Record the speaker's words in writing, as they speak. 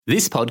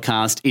This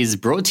podcast is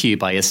brought to you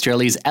by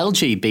Australia's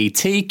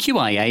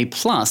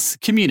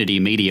LGBTQIA+ community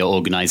media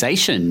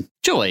organisation,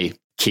 Joy.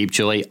 Keep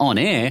Joy on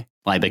air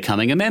by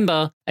becoming a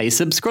member, a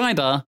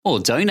subscriber, or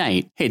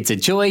donate. Head to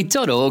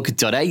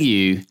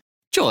joy.org.au.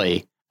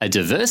 Joy, a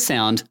diverse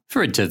sound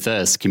for a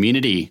diverse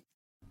community.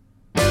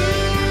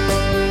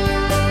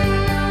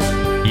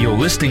 You're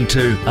listening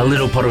to A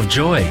Little Pot of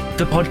Joy,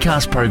 the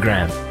podcast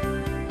program.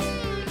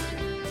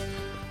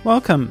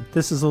 Welcome.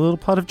 This is A Little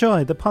Pot of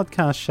Joy, the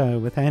podcast show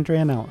with Andrea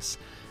and Alice.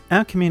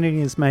 Our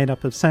community is made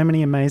up of so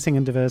many amazing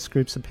and diverse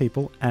groups of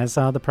people, as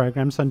are the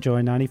programs on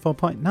Joy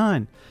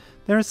 94.9.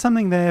 There is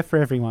something there for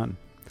everyone.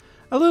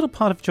 A Little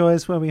Pot of Joy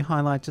is where we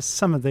highlight just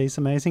some of these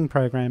amazing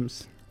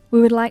programs. We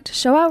would like to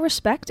show our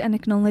respect and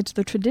acknowledge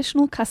the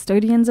traditional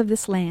custodians of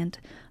this land,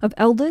 of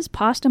elders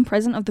past and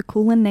present of the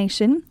Kulin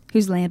Nation,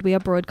 whose land we are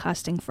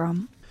broadcasting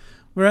from.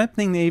 We're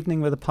opening the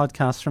evening with a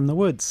podcast from the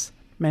woods,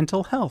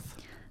 Mental Health.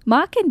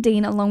 Mark and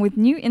Dean, along with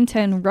new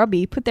intern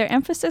Robbie, put their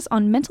emphasis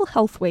on Mental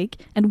Health Week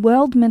and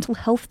World Mental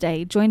Health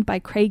Day, joined by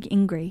Craig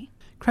Ingray.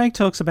 Craig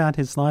talks about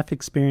his life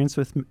experience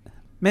with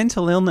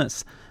mental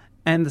illness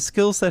and the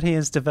skills that he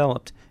has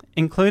developed,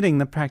 including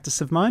the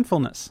practice of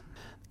mindfulness.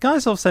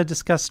 Guys also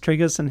discuss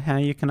triggers and how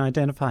you can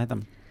identify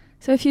them.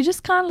 So if you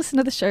just can't listen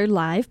to the show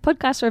live,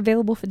 podcasts are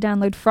available for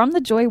download from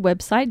the Joy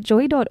website,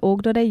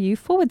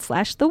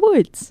 joy.org.au/The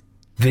Woods.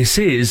 This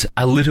is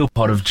A Little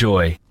Pot of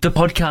Joy, the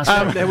podcast.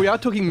 Now we are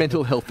talking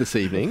mental health this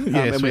evening.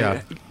 Yes, and we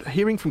we're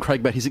hearing from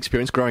Craig about his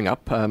experience growing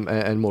up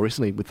and more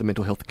recently with the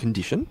mental health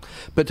condition.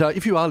 But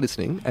if you are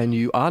listening and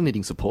you are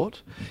needing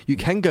support, you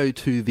can go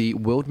to the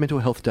World Mental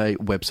Health Day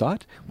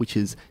website, which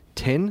is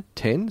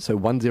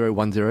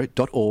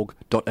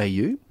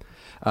 1010.org.au.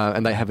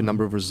 And they have a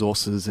number of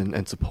resources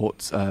and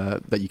supports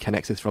that you can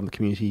access from the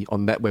community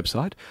on that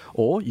website.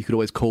 Or you could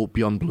always call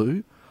Beyond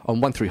Blue on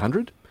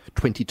 1300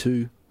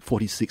 22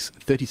 46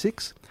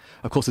 36.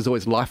 Of course, there's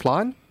always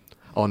Lifeline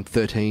on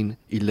 13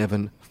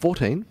 11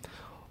 14.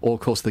 Or, of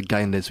course, the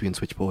Gay and Lesbian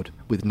Switchboard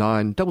with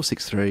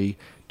 9663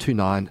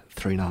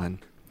 2939.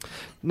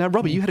 Now,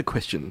 Robbie, you had a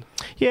question.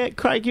 Yeah,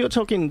 Craig, you were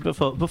talking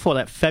before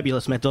that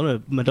fabulous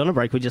Madonna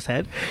break we just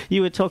had.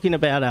 You were talking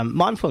about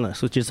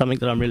mindfulness, which is something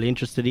that I'm really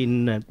interested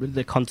in.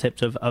 The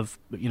concept of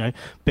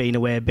being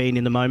aware, being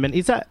in the moment.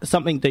 Is that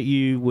something that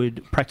you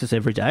would practice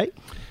every day?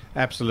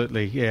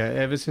 Absolutely, yeah.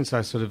 Ever since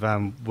I sort of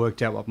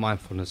worked out what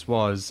mindfulness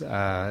was,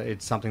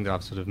 it's something that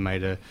I've sort of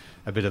made a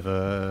bit of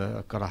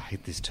a, God, I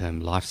hate this term,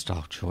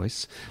 lifestyle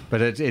choice.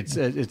 But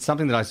it's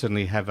something that I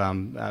certainly have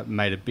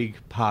made a big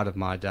part of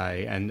my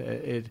day, and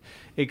it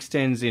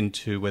extends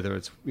into whether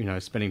it's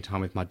spending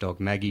time with my dog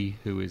Maggie,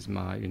 who is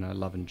my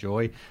love and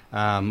joy,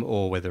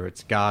 or whether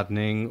it's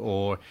gardening,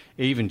 or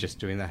even just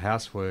doing the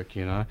housework.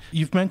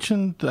 You've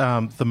mentioned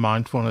the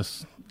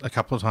mindfulness a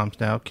couple of times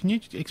now. Can you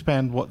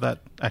expand what that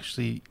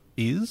actually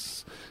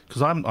is?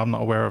 Because I'm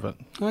not aware of it.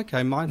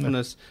 Okay,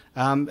 mindfulness.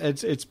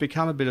 It's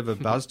become a bit of a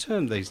buzz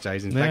term these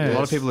days. In fact, a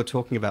lot of people are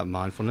talking about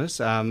mindfulness.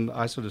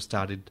 I sort of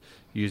started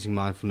using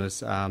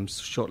mindfulness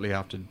shortly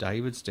after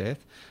David's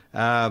death.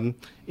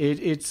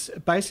 It's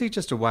basically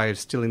just a way of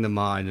stilling the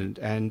mind,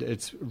 and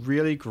it's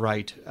really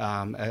great,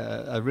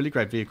 a really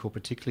great vehicle,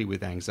 particularly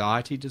with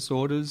anxiety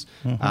disorders,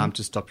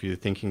 to stop you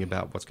thinking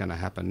about what's going to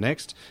happen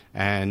next,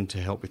 and to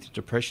help with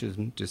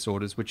depression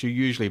disorders, which are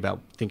usually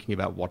about thinking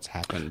about what's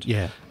happened.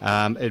 Yeah.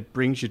 It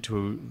brings you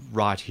to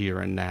right here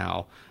and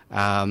now.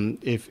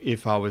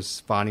 If I was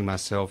finding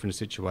myself in a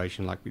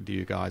situation like with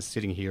you guys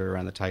sitting here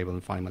around the table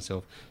and finding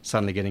myself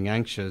suddenly getting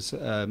anxious,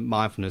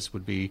 mindfulness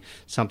would be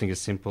something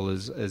as simple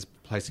as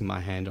placing my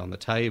hand on the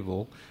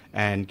table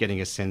and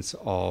getting a sense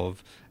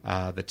of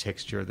the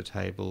texture of the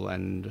table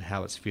and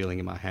how it's feeling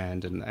in my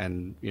hand,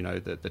 and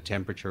the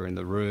temperature in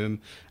the room,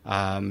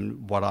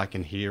 what I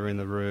can hear in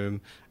the room,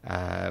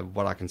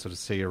 what I can sort of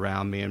see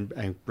around me,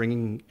 and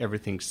bringing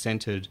everything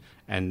centered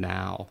and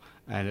now.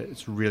 And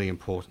it's really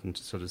important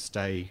to sort of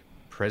stay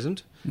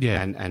present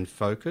and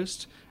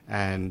focused,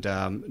 and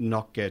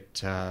not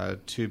get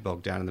too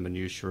bogged down in the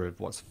minutiae of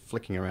what's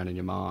flicking around in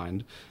your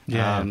mind,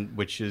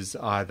 which is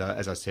either,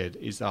 as I said,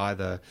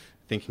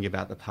 thinking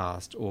about the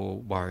past or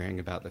worrying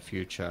about the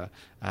future.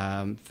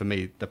 For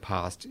me, the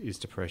past is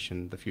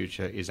depression, the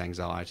future is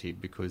anxiety,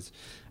 because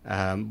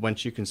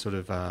once you can sort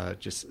of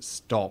just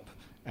stop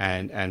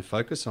and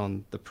focus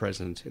on the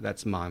present,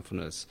 that's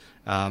mindfulness.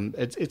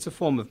 It's a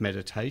form of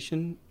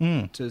meditation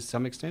to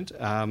some extent.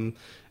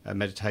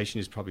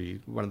 Meditation is probably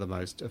one of the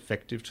most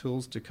effective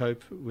tools to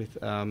cope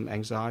with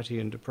anxiety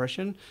and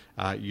depression.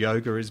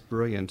 Yoga is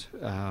brilliant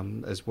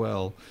as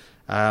well.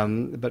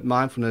 But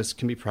mindfulness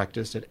can be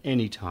practiced at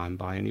any time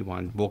by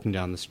anyone, walking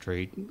down the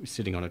street,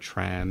 sitting on a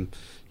tram,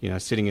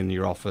 sitting in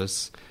your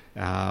office.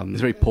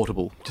 It's very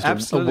portable.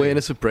 Just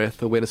awareness of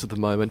breath, awareness of the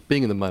moment,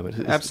 being in the moment.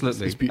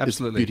 Absolutely. It's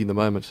beauty in the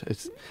moment.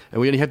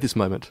 And we only have this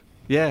moment.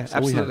 Yeah,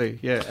 absolutely.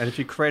 Yeah, and if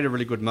you create a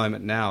really good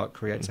moment now, it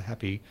creates a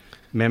happy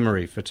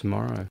memory for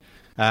tomorrow.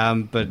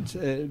 But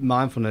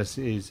mindfulness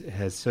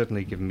has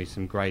certainly given me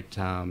some great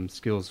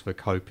skills for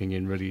coping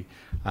in really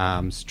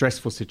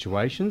stressful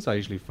situations. I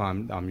usually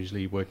find I'm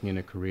usually working in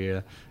a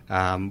career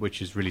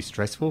which is really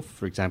stressful.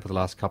 For example, the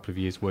last couple of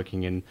years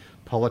working in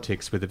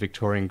politics with the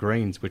Victorian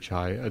Greens, which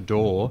I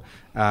adore,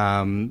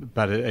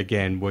 but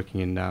again,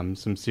 working in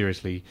some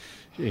seriously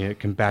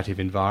combative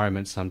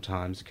environments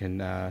sometimes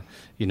can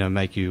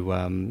make you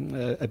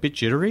a bit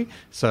jittery.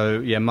 So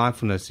yeah,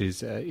 mindfulness is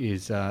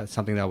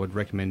something that I would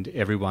recommend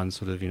everyone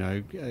sort of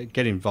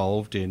get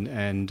involved in,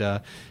 and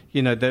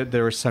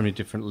there are so many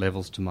different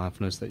levels to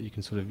mindfulness that you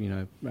can sort of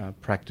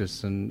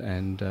practice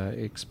and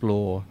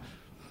explore.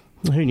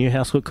 Who knew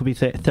housework could be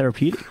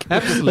therapeutic?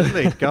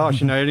 Absolutely.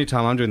 Gosh,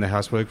 anytime I'm doing the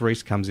housework,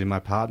 Reese comes in, my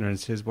partner, and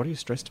says, "What are you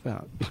stressed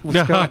about?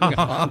 What's going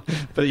on?"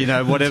 But,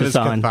 whatever's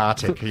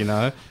cathartic,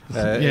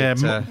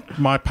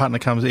 my partner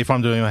comes, if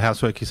I'm doing the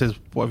housework, he says,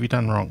 "What have you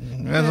done wrong?"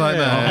 It's like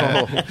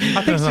that. I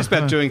think it's just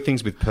about doing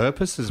things with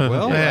purpose as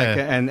well,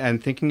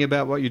 and thinking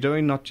about what you're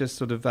doing, not just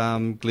sort of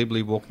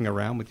glibly walking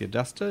around with your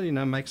duster,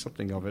 make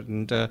something of it.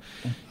 And,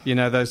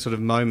 those sort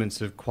of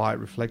moments of quiet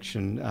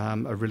reflection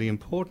are really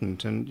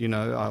important. And,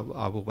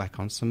 I will whack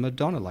on some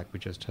Madonna like we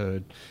just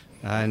heard.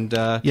 And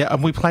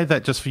and we played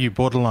that just for you,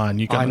 Borderline.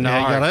 You got, I know.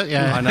 Got it?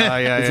 Yeah. I know,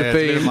 yeah. It's a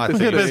bit of my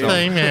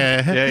theme,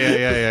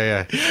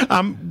 yeah.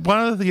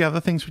 One of the other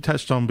things we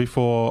touched on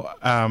before,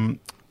 and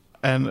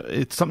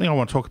it's something I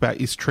want to talk about,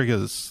 is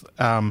triggers.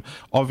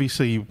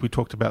 Obviously, we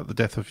talked about the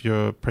death of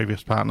your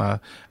previous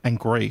partner and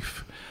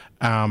grief.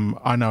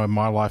 I know in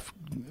my life,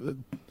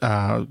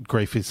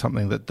 grief is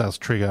something that does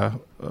trigger,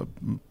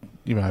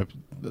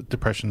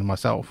 depression in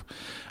myself.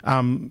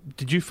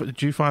 Did you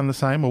find the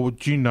same, or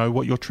do you know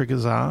what your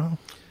triggers are?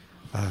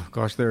 Oh,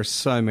 gosh, there are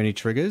so many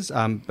triggers,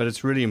 but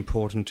it's really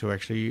important to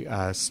actually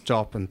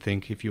stop and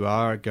think if you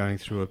are going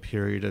through a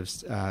period of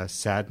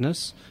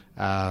sadness,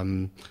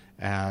 to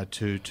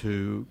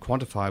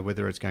quantify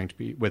whether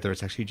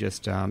it's actually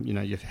just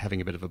you're having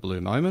a bit of a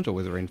blue moment, or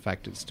whether in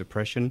fact it's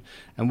depression,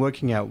 and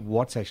working out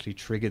what's actually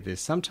triggered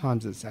this.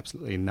 Sometimes it's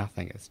absolutely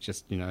nothing. It's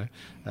just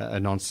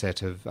an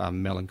onset of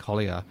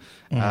melancholia.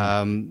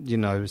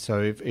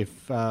 So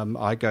if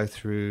I go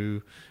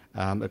through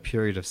a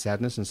period of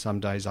sadness, and some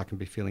days I can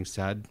be feeling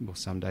sad, or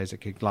some days it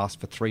could last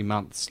for 3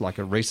 months, like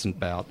a recent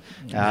bout,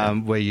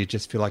 where you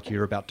just feel like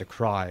you're about to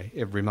cry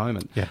every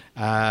moment.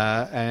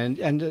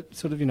 And it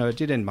sort of, it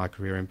did end my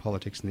career in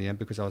politics in the end,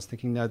 because I was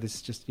thinking, no, this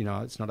is just,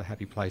 it's not a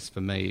happy place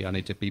for me. I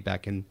need to be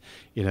back in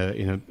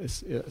a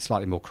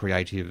slightly more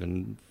creative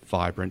and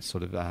vibrant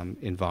sort of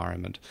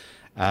environment.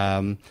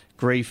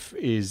 Grief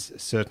is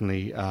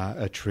certainly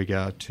a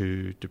trigger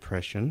to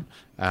depression.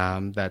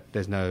 That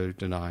there's no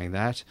denying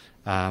that.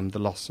 The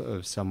loss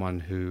of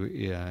someone who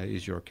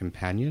is your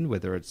companion,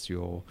 whether it's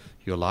your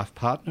life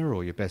partner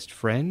or your best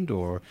friend,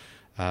 or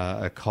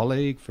a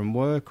colleague from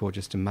work, or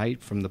just a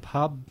mate from the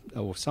pub,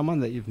 or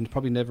someone that you've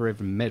probably never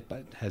ever met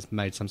but has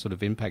made some sort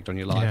of impact on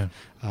your life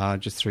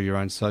just through your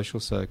own social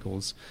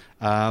circles.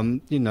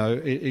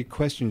 It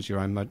questions your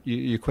own.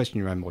 You question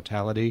your own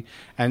mortality,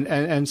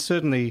 and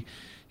certainly.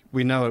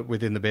 We know it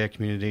within the bear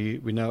community.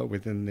 We know it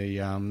within the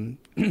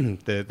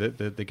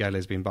gay,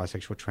 lesbian,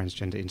 bisexual,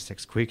 transgender,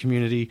 intersex, queer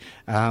community.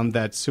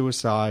 That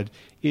suicide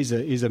is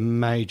a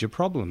major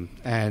problem.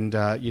 And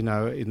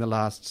in the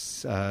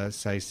last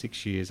say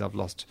 6 years, I've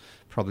lost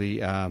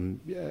probably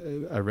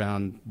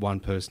around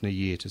one person a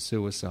year to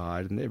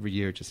suicide, and every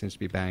year it just seems to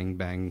be bang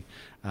bang,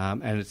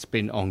 and it's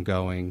been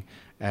ongoing.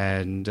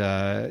 And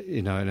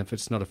and if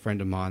it's not a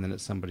friend of mine, then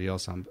it's somebody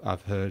else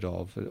I've heard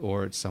of,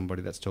 or it's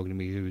somebody that's talking to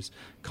me who's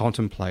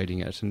contemplating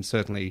it. And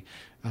certainly,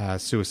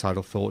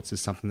 suicidal thoughts is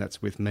something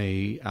that's with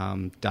me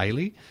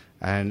daily,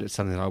 and it's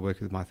something that I work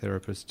with my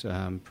therapist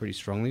pretty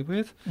strongly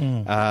with.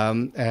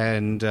 When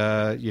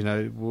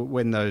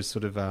those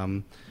sort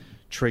of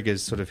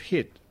triggers sort of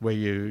hit, where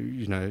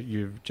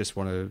you just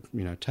want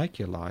to take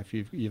your life,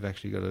 you've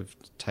actually got to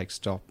take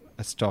stock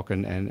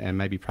and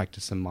maybe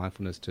practice some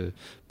mindfulness to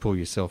pull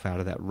yourself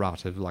out of that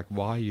rut of like,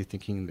 why are you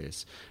thinking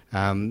this?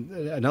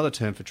 Another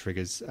term for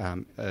triggers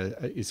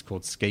is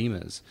called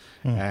schemas,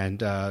 and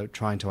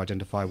trying to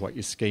identify what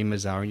your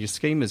schemas are. And your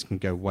schemas can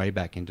go way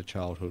back into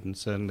childhood, and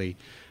certainly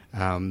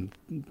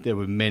there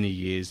were many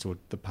years, or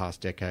the past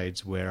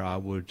decades, where I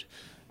would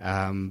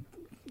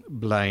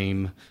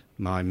blame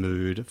my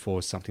mood for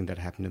something that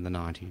happened in the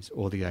 90s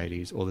or the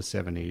 80s or the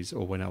 70s,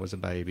 or when I was a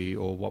baby,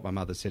 or what my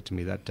mother said to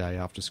me that day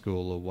after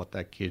school, or what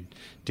that kid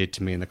did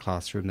to me in the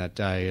classroom that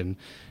day. And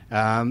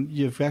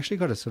you've actually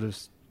got to sort of,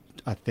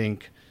 I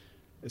think,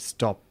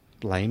 stop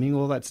blaming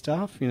all that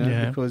stuff,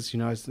 because,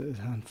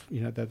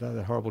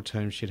 the horrible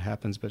term shit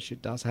happens, but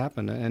shit does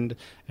happen, and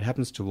it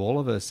happens to all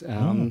of us.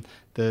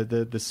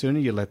 The sooner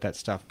you let that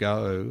stuff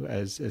go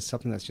as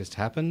something that's just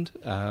happened,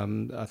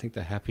 I think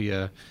the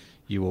happier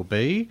you will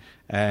be,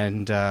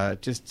 and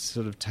just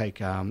sort of take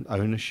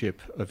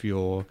ownership of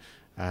your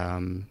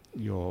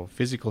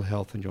physical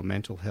health and your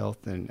mental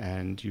health,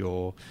 and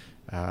your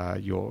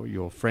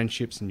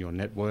friendships and your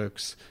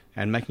networks,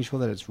 and making sure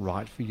that it's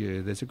right for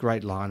you. There's a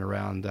great line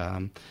around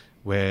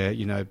where,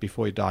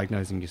 before you're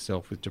diagnosing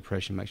yourself with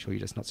depression, make sure you're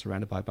just not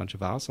surrounded by a bunch of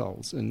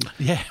arseholes. And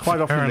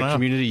quite often in the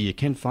community, you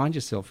can find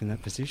yourself in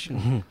that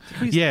position.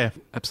 Yeah.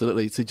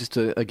 Absolutely. So just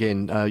to,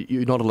 again,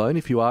 you're not alone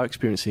if you are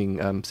experiencing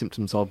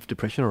symptoms of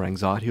depression or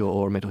anxiety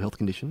or a mental health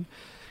condition.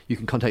 You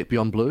can contact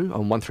Beyond Blue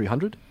on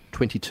 1300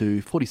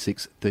 22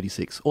 46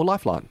 36 or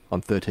Lifeline on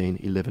 13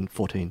 11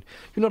 14.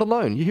 You're not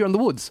alone. You're here in the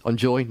woods on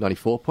Joy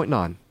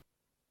 94.9.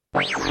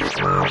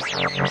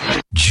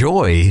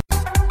 Joy.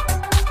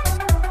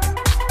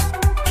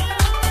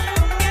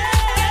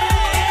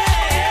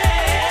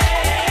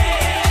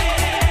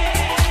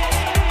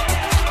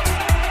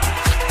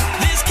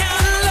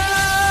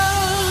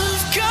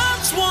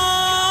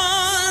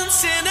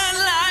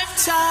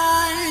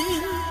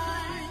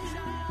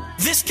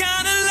 This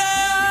kind of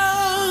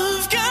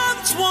love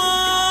comes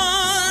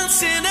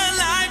once in a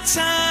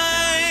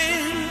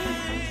lifetime.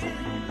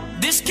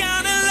 This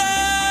kind of love,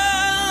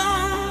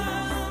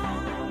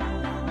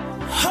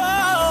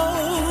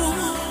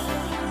 oh,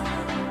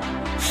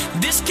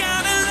 this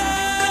kind of love,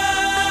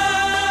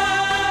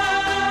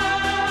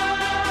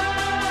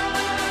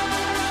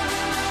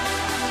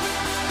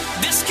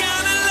 this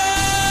kind of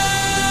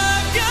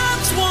love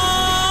comes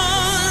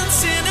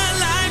once in a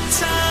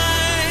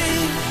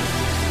lifetime.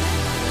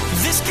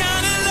 This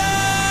kind of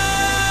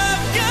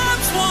love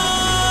comes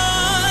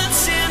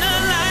once in a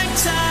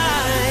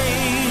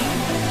lifetime.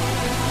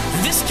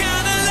 This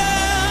kind of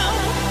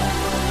love,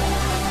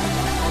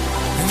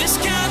 this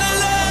kind of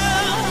love,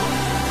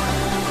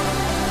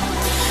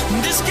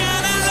 this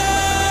kind of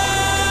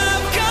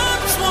love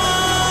comes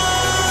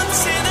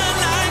once in a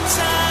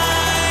lifetime.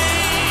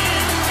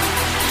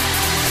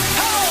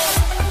 Oh!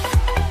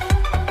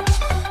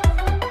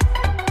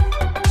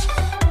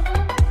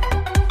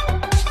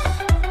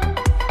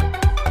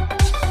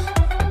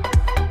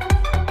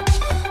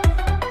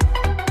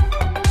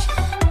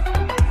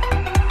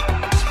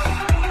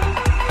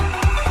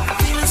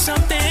 Feeling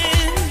something,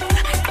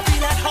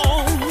 feel at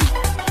home.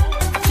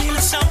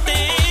 Feeling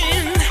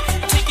something,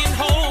 taking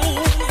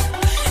hold.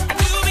 A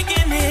new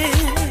beginning,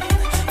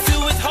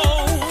 filled with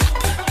hope.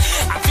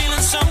 I'm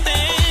feeling something.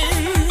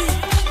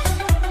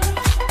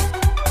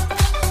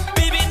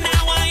 Baby,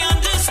 now I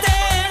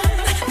understand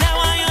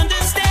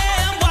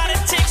what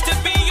it takes to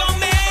be your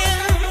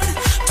man.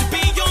 To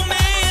be your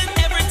man.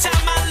 Every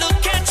time I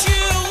look at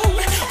you,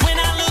 when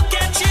I look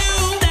at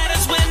you, that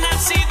is when I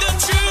see the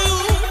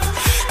truth.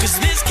 'Cause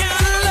this kind of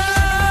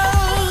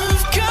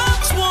love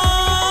comes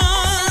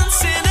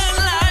once in a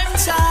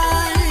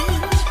lifetime.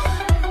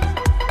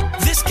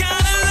 This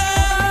kind of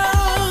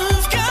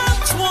love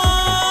comes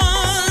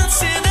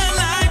once in a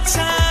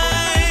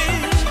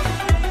lifetime.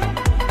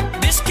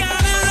 This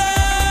kind of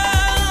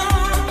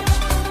love,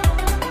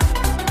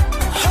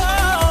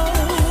 oh,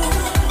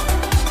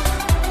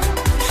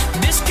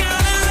 this kind of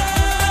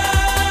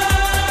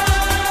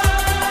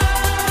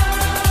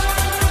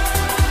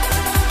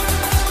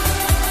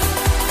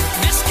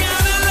This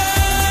kind of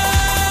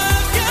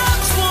love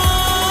comes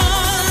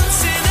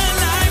once in a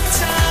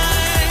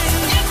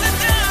lifetime. Yes, it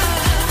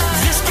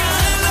does. This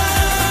kind of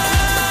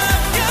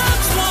love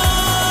comes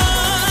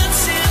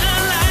once in a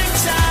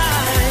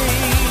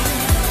lifetime.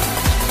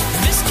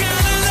 This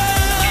kind of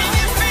love, can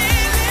you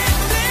feel it?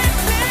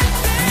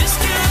 This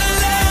kind of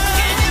love,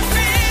 can you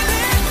feel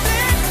it?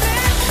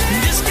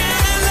 This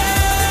kind of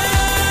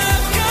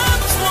love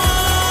comes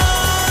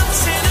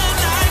once in a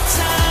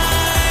lifetime.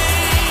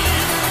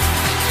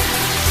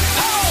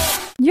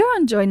 You're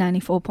on Joy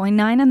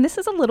 94.9, and this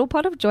is A Little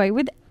Pot of Joy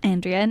with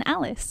Andrea and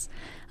Alice.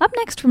 Up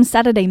next from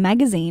Saturday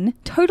Magazine,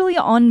 Totally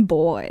On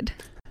Board.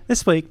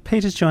 This week,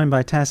 Peter's joined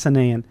by Tass and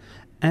Ian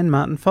and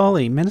Martin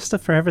Foley, Minister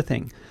for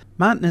Everything.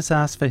 Martin has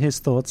asked for his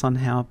thoughts on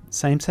how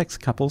same-sex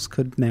couples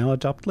could now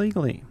adopt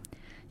legally.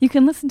 You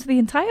can listen to the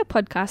entire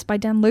podcast by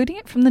downloading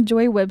it from the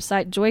Joy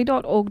website,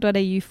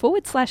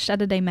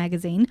 joy.org.au/Saturday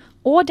Magazine,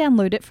 or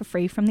download it for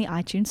free from the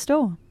iTunes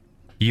Store.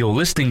 You're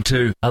listening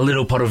to A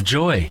Little Pot of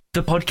Joy,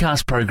 the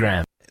podcast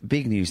program.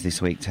 Big news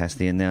this week, Tass,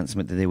 the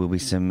announcement that there will be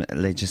some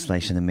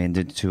legislation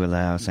amended to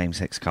allow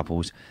same-sex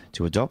couples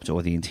to adopt,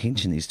 or the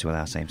intention is to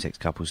allow same-sex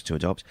couples to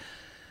adopt.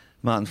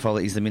 Martin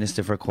Foley is the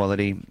Minister for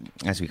Equality,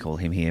 as we call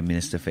him here,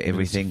 Minister for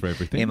Everything.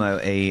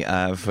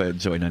 MOE for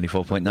Joy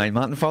 94.9.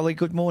 Martin Foley,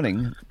 good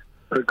morning.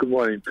 Good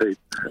morning, Pete.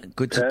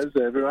 Good Taz,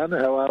 everyone,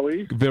 how are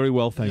we? Very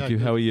well, thank you.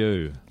 How are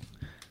you?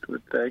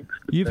 Good, thanks.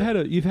 You've had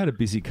a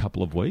busy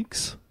couple of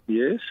weeks.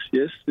 Yes.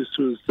 This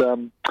was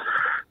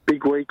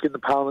big week in the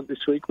Parliament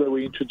this week where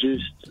we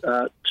introduced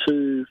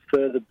two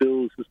further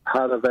bills as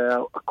part of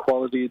our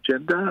equality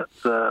agenda.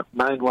 The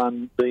main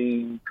one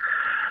being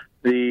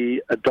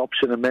the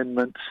adoption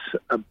amendments,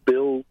 a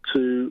bill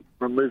to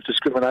remove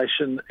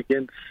discrimination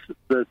against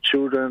the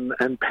children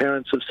and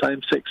parents of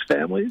same-sex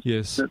families.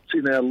 Yes. That's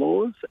in our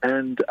laws.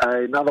 And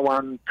another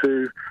one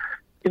to,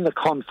 in the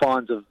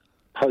confines of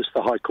post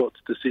the High Court's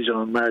decision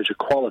on marriage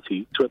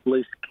equality, to at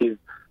least give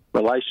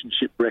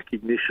relationship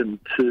recognition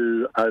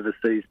to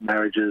overseas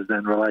marriages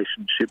and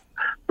relationship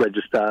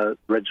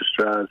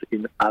registrars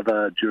in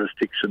other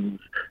jurisdictions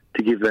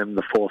to give them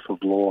the force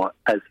of law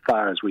as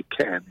far as we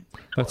can.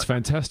 That's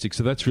fantastic.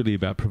 So that's really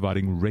about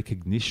providing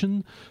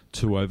recognition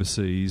to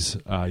overseas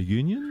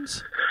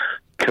unions?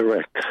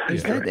 Correct.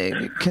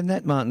 Can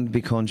that, Martin,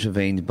 be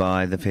contravened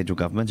by the federal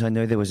government? I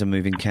know there was a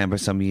move in Canberra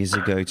some years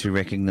ago to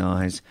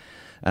recognise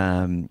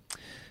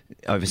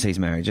overseas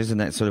marriages,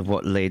 and that's sort of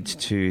what led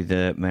to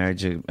the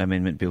Marriage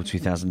Amendment Bill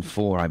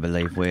 2004, I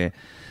believe, where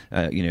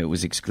it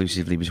was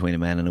exclusively between a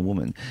man and a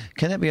woman.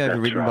 Can that be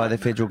overridden by the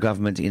federal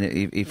government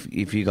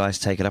if you guys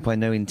take it up? I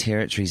know in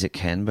territories it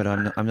can, but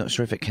I'm not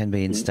sure if it can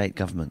be in state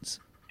governments.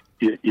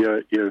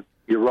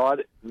 You're right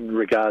in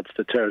regards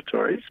to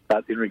territories,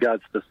 but in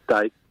regards to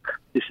states,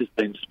 this has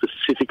been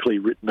specifically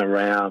written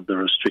around the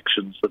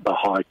restrictions that the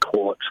High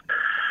Court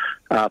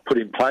put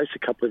in place a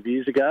couple of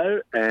years ago,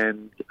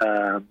 and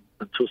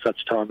until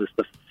such time as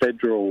the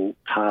federal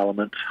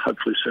parliament,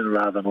 hopefully sooner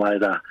rather than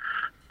later,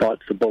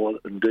 bites the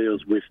bullet and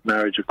deals with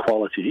marriage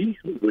equality,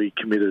 we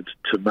committed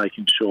to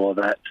making sure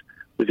that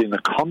within the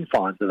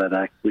confines of that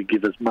Act, we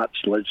give as much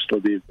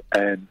legislative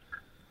and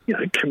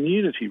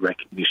community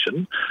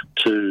recognition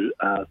to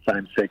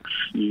same-sex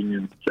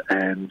unions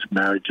and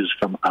marriages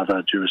from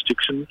other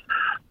jurisdictions,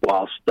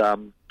 whilst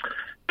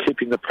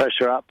keeping the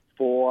pressure up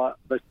for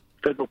the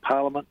federal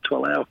parliament to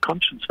allow a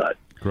conscience vote.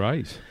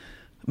 Great.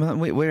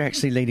 We're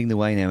actually leading the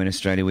way now in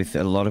Australia with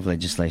a lot of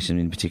legislation,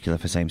 in particular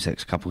for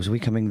same-sex couples. Are we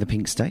becoming the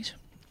pink state?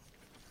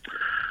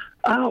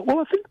 Well,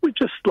 I think we'd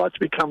just like to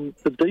become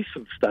the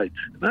decent state,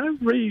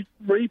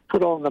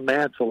 re-put on the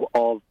mantle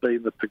of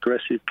being the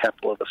progressive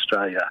capital of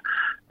Australia.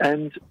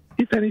 And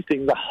if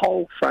anything, the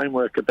whole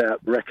framework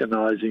about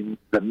recognising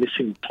the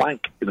missing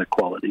plank in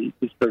equality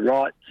is the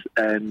rights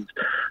and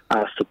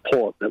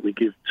support that we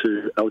give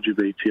to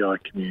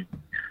LGBTI community.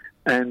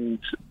 And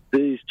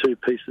these two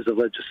pieces of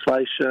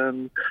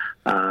legislation,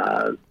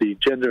 the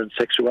Gender and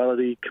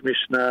Sexuality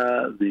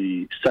Commissioner,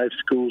 the Safe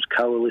Schools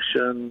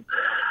Coalition,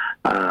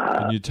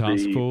 the new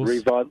task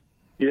force,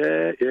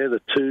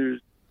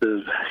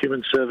 the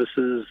Human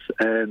Services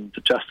and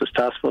the Justice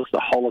Task Force,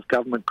 the whole of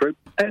government group.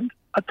 And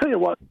I tell you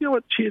what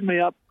cheered me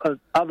up,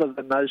 other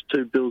than those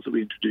two bills that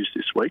we introduced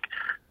this week,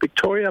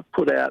 Victoria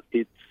put out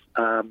its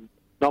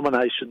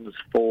nominations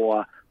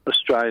for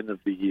Australian of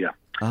the Year.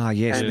 Ah,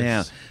 yes,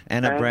 now,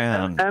 Anna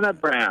Brown. Anna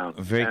Brown.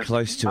 Very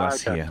close to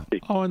us here.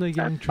 Oh, and a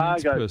young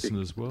trans person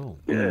as well.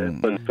 Yeah,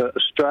 but for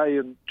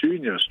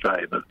Junior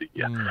Australian of the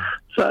Year.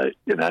 So,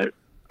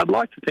 I'd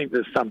like to think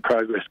there's some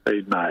progress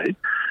being made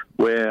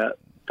where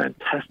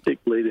fantastic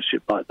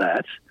leadership like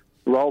that,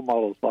 role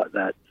models like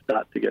that,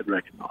 start to get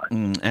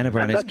recognised. Anna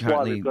Brown is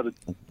currently...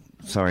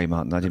 Sorry,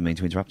 Martin, I didn't mean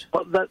to interrupt.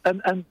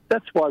 And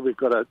that's why we've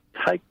got to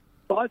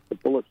bite the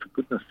bullet, for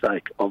goodness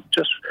sake, of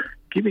just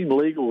giving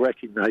legal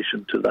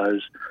recognition to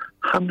those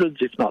hundreds,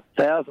 if not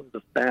thousands,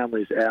 of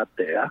families out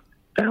there,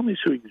 families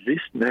who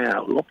exist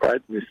now, who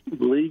operate in this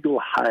legal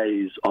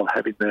haze of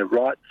having their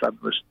rights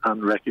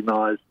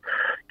unrecognised,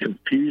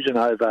 confusion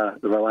over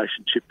the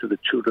relationship to the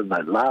children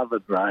they love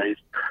and raise.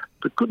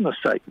 For goodness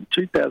sake, in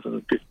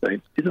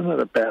 2015, isn't it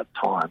about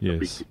time that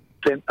we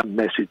sent a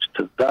message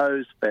to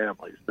those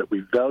families that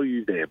we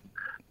value them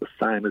the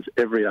same as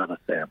every other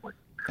family?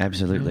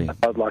 Absolutely.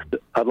 I'd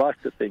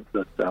like to think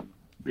that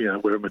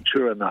we're a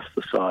mature enough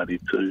society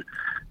to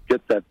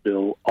get that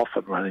bill off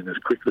and running as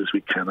quickly as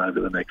we can over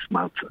the next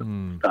month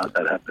and start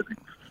that happening.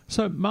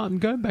 So, Martin,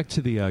 going back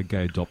to the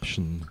gay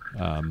adoption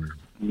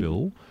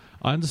bill,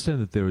 I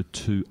understand that there are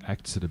two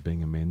acts that are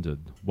being amended.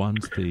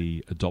 One's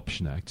the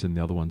Adoption Act and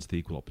the other one's the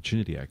Equal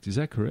Opportunity Act. Is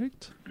that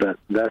correct?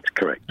 That's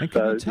correct. And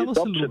can you tell us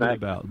a little bit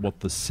about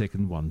what the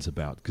second one's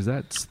about? Because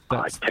that's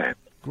I can.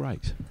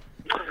 Great.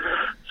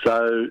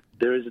 So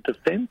there is a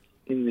defence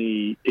in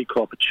the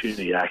Equal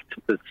Opportunity Act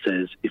that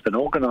says if an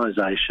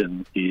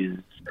organisation is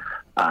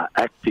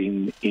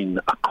acting in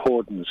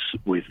accordance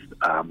with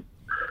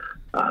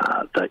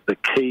the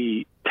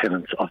key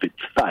tenets of its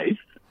faith,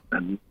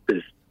 and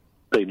there's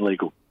been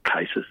legal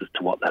cases as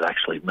to what that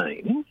actually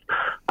means,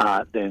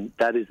 then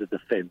that is a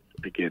defence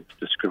against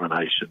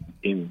discrimination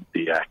in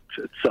the Act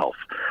itself.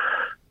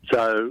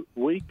 So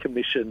we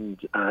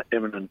commissioned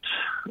eminent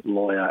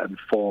lawyer and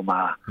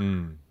former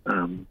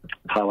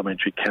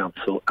Parliamentary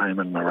Counsel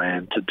Eamon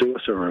Moran to do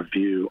us a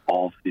review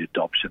of the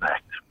Adoption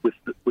Act with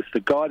the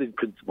guiding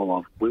principle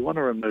of we want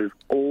to remove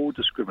all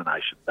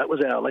discrimination. That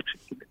was our election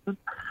commitment.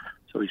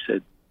 So we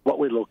said what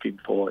we're looking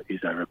for is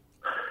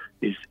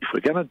if we're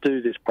going to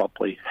do this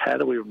properly, how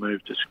do we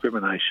remove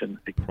discrimination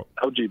against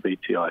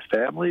LGBTI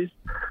families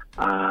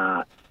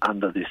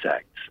under this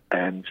Act?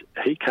 And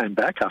he came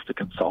back after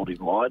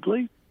consulting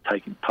widely,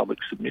 taking public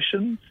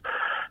submissions,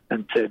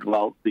 and said,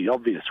 well, the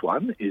obvious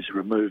one is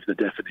remove the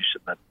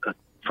definition that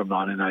from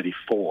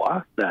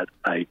 1984 that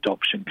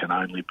adoption can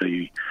only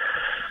be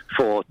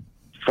from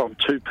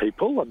two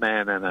people, a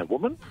man and a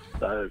woman.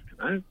 So,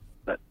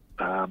 that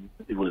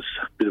it was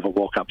a bit of a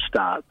walk-up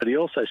start. But he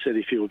also said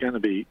if you were going to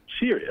be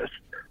serious,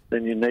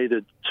 then you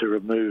needed to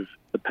remove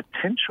the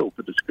potential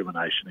for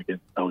discrimination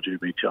against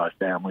LGBTI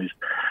families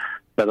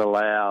that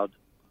allowed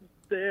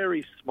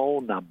very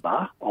small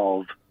number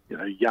of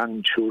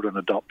young children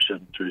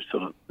adoption through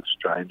sort of the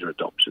stranger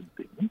adoption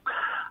thing,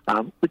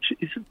 which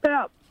is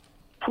about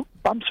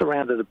bumps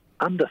around at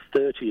under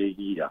 30 a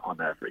year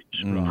on average,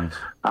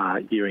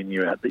 year in,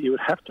 year out, that you would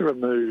have to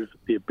remove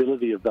the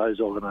ability of those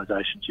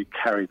organisations who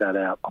carry that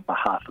out on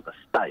behalf of the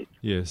state,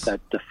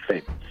 that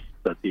defence.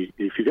 That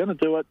if you're going to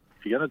do it,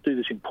 if you're going to do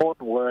this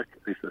important work,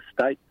 if the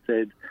state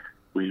said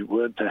we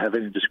weren't to have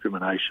any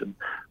discrimination,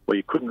 well,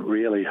 you couldn't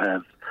really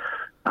have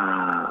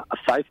a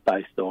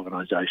faith-based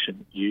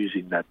organisation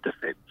using that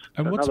defence.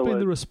 And what's been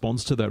the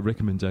response to that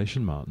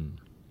recommendation, Martin?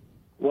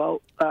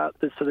 Well,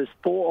 there's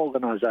 4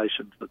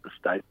 organisations that the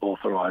state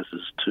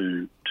authorises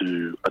to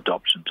do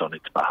adoptions on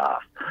its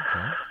behalf.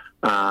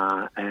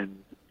 Okay.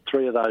 And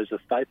 3 of those are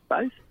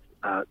faith-based.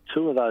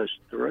 2 of those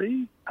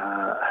 3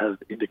 have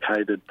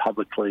indicated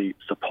publicly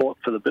support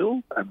for the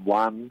bill, and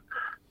 1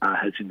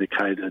 has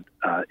indicated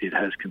it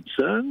has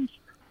concerns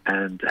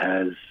and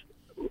has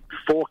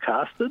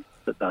forecasted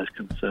that those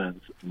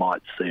concerns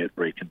might see it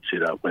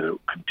reconsider whether it will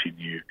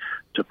continue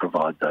to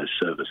provide those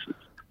services.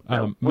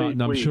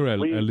 Martin, I'm sure our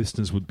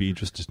listeners would be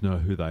interested to know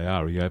who they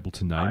are. Are you able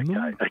to name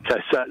them?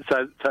 Okay.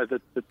 So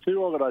the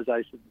 2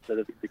 organisations that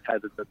have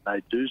indicated that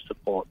they do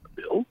support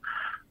the bill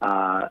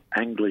are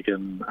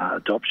Anglican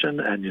Adoption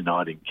and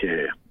Uniting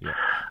Care. Yeah.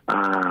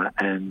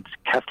 And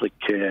Catholic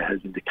Care has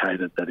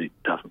indicated that it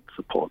doesn't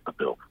support the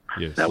bill.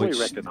 Yes. Now, we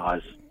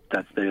recognise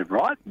that's their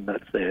right and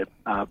that's their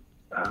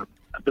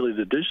ability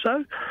to do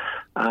so.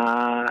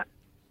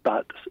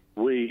 But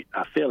we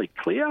are fairly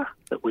clear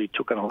that we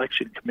took an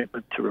election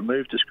commitment to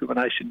remove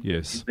discrimination in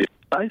this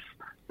space.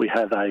 We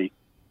have a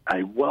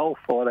well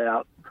thought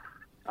out,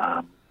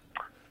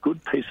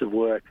 good piece of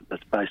work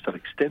that's based on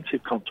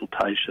extensive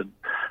consultation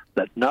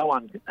that no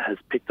one has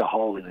picked a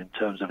hole in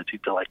terms of its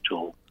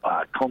intellectual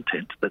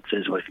content that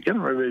says, well, if you're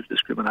going to remove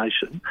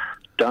discrimination,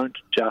 don't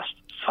just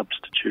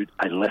substitute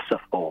a lesser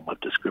form of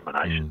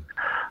discrimination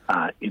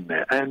in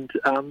there. And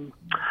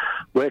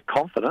we're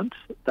confident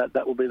that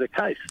that will be the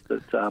case,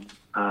 that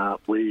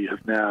we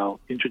have now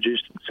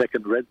introduced and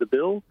second read the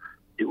bill.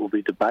 It will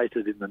be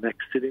debated in the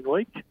next sitting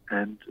week,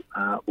 and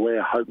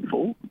we're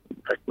hopeful,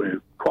 in fact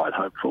we're quite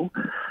hopeful,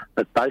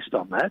 that based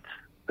on that,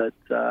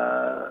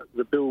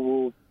 the bill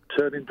will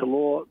turn into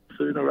law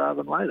sooner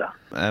rather than later.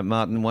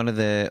 Martin, one of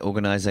the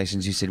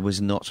organisations you said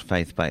was not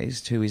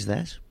faith-based. Who is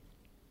that?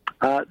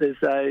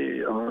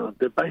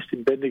 They're based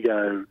in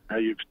Bendigo.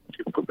 You've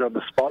put me on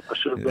the spot. I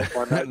should have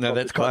got my notes. No,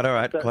 that's quite all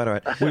right.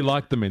 We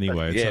like them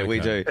anyway. Yeah, we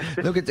do.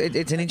 Look,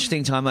 it's an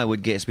interesting time, I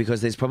would guess, because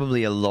there's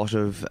probably a lot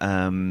of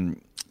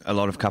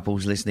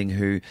couples listening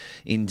who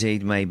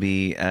indeed may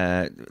be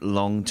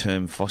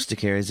long-term foster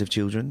carers of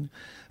children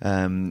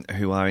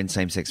who are in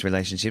same-sex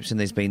relationships, and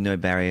there's been no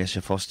barrier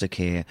to foster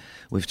care.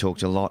 We've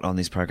talked a lot on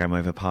this program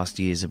over past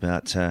years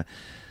about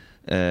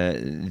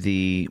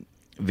the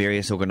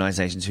various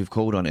organisations who've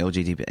called on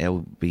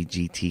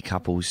LGBTQ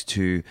couples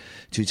to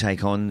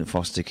take on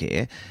foster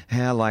care.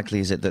 How likely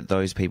is it that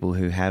those people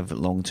who have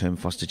long-term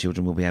foster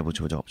children will be able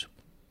to adopt?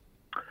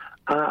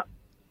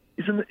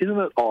 Isn't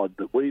it odd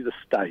that we, the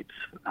state,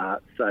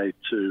 say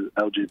to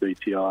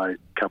LGBTI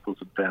couples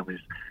and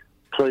families,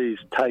 please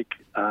take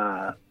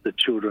the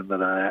children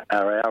that are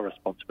our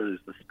responsibility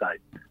as the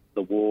state,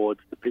 the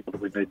wards, the people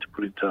that we need to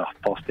put into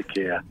foster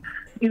care.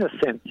 In a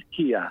sense,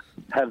 here,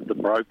 have the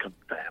broken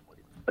family,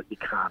 but you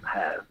can't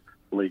have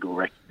legal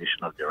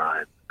recognition of your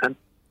own. And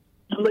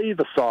leave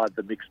aside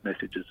the mixed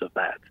messages of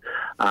that.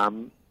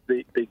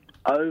 The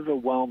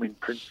overwhelming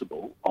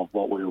principle of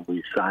what we will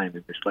be saying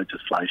in this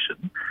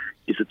legislation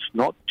is it's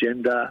not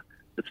gender,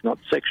 it's not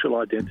sexual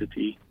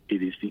identity,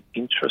 it is the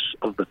interests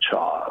of the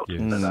child.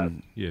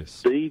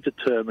 Yes. The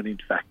determining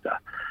factor.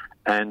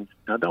 And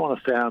I don't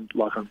want to sound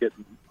like I'm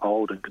getting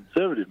old and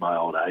conservative in my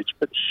old age,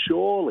 but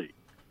surely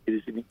it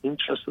is in the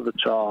interest of the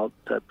child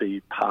to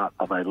be part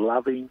of a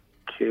loving,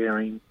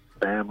 caring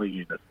family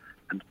unit.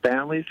 And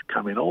families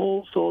come in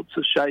all sorts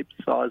of shapes,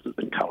 sizes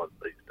and colours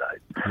these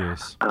days.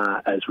 Yes.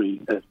 As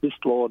this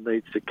law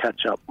needs to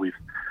catch up with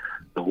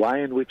the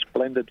way in which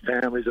blended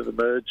families have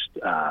emerged,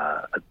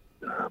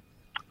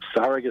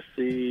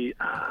 surrogacy,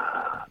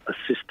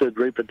 assisted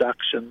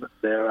reproduction.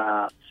 There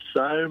are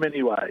so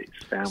many ways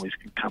families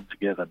can come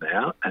together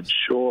now, and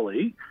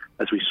surely,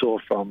 as we saw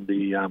from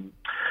the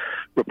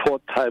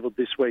report tabled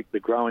this week, the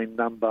growing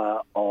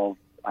number of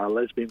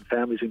lesbian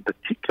families in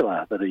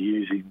particular that are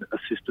using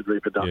assisted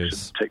reproduction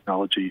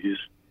technology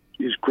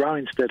is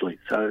growing steadily.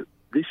 So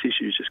this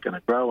issue is just going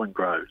to grow and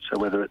grow. So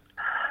whether it's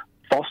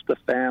foster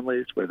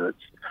families, whether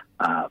it's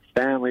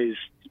families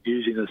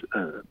using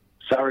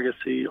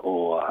surrogacy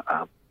or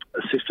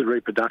assisted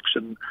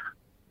reproduction,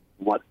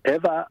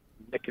 whatever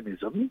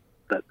mechanism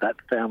that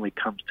family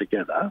comes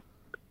together,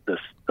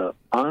 the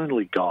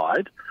only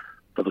guide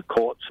for the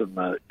courts and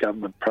the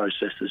government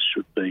processes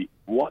should be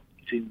what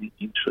in the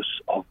interests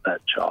of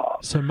that child.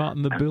 So,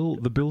 Martin, the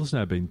bill has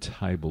now been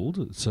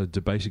tabled. So,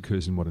 debate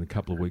occurs in a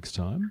couple of weeks'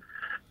 time?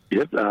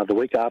 Yep, the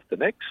week after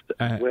next.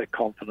 We're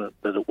confident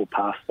that it will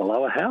pass the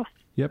lower house.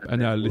 Yep,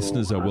 and our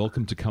listeners are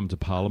welcome to come to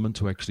Parliament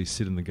to actually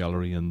sit in the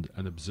gallery and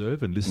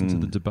observe and listen to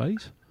the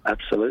debate.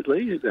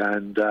 Absolutely,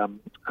 and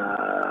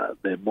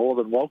they're more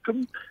than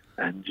welcome,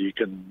 and you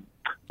can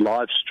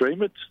live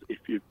stream it if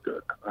you're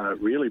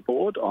really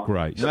bored.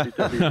 Great.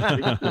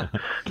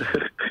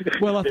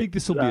 Well, I think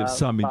this will be of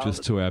some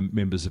interest to our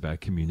members of our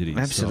community.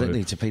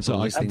 Absolutely, to people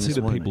listening I this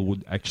consider morning. people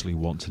would actually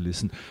want to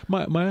listen.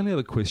 My only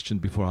other question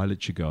before I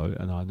let you go,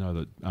 and I know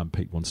that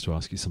Pete wants to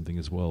ask you something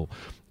as well,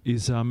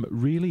 is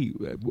really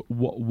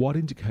what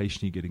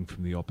indication are you getting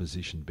from the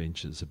opposition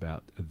benches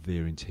about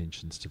their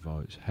intentions to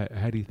vote?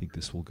 How do you think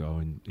this will go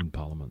in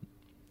Parliament?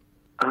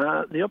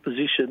 The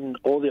opposition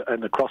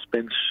and the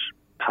crossbench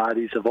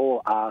parties have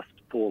all asked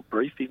for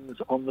briefings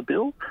on the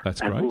bill.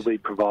 That's and great. we'll be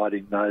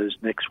providing those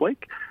next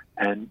week.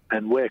 And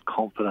we're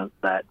confident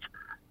that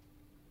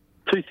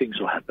two things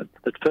will happen.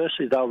 That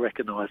firstly, they'll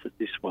recognise that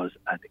this was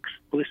an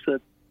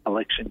explicit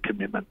election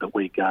commitment that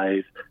we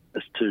gave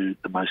as to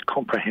the most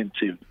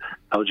comprehensive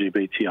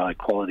LGBTI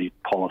equality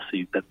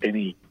policy that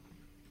any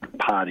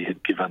party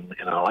had given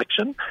in an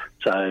election.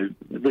 So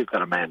we've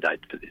got a mandate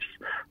for this.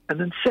 And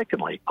then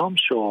secondly, I'm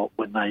sure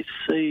when they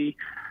see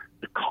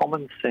the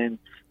common sense,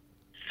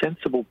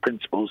 sensible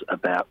principles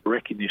about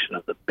recognition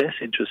of the best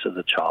interests of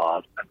the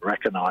child and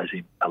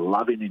recognising a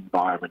loving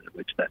environment in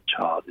which that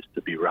child is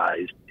to be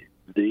raised,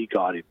 the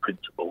guiding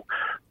principle,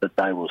 that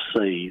they will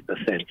see the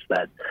sense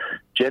that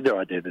gender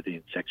identity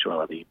and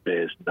sexuality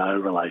bears no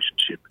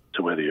relationship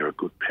to whether you're a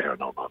good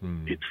parent or not.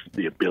 It's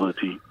the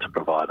ability to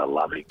provide a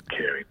loving,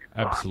 caring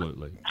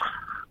environment.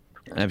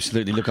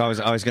 Absolutely. Look, I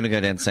was going to go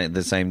down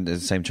the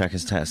same track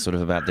as Tass, sort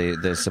of about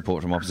the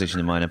support from opposition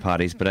and minor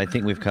parties, but I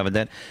think we've covered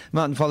that.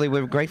 Martin Foley,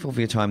 we're grateful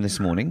for your time this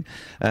morning.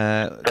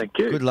 Thank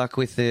you. Good luck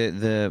with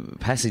the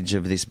passage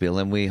of this bill,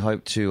 and we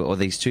hope to, or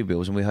these two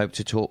bills, and we hope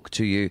to talk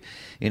to you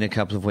in a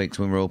couple of weeks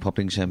when we're all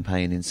popping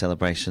champagne in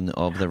celebration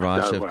of the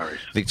right of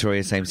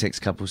Victoria's same-sex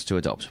couples to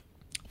adopt.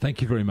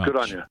 Thank you very much. Good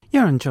on you.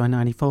 You're on Joy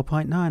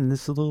 94.9.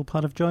 This is a little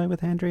pot of joy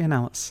with Andrea and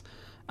Alice.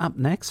 Up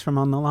next from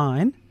On the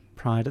Line,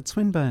 Pride at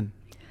Swinburne.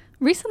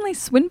 Recently,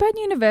 Swinburne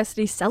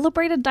University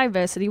celebrated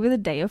diversity with a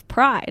Day of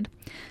Pride.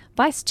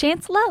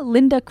 Vice-Chancellor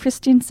Linda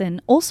Christensen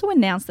also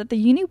announced that the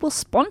uni will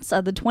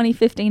sponsor the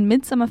 2015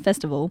 Midsummer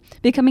Festival,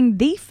 becoming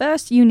the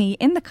first uni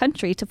in the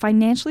country to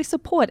financially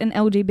support an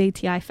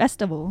LGBTI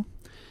festival.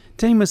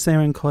 Dean was there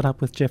and caught up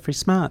with Jeffrey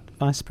Smart,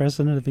 Vice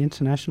President of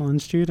International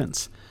and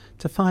Students,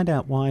 to find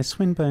out why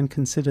Swinburne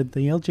considered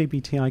the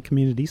LGBTI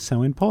community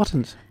so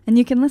important. And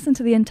you can listen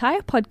to the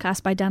entire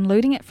podcast by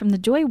downloading it from the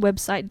Joy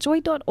website,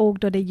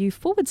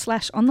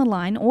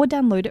 joy.org.au/on-the-line, or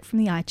download it from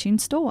the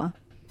iTunes Store.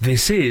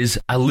 This is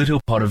A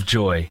Little Pot of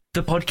Joy,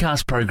 the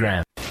podcast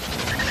program.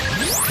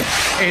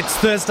 It's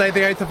Thursday, the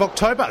 8th of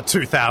October,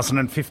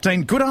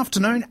 2015. Good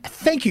afternoon.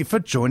 Thank you for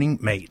joining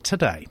me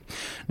today.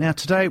 Now,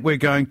 today we're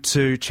going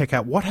to check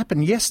out what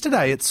happened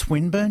yesterday at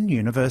Swinburne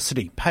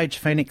University. Paige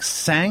Phoenix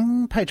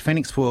sang. Paige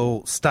Phoenix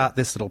will start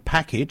this little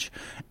package,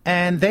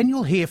 and then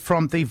you'll hear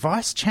from the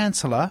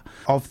Vice-Chancellor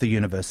of the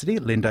university,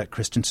 Linda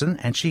Christensen,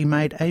 and she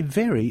made a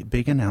very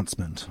big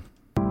announcement.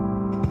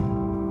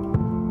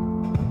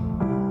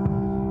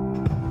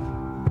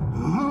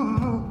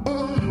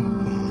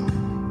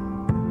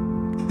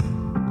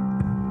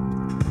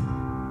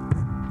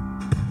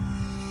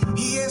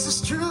 Yes,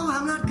 it's true,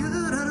 I'm not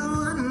good at a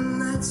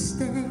one-night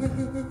stand,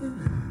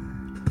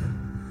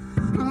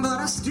 but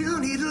I still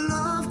need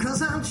love,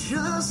 'cause I'm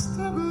just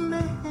a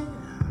man.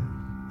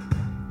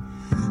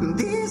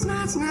 These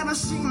nights never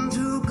seem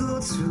to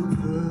go to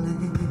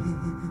plan.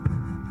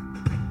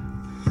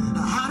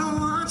 I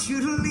don't want you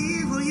to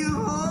leave, will you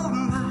hold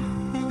my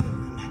hand?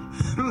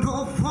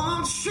 No,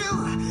 won't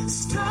you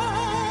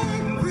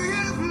stay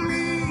with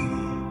me?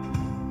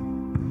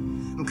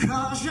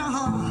 'Cause you're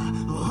all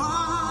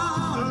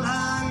I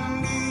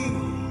need.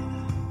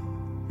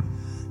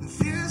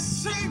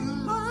 This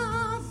ain't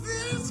love,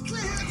 it's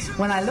clear to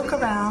When I look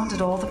around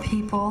at all the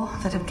people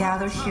that have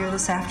gathered here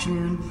this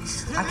afternoon,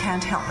 I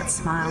can't help but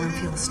smile and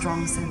feel a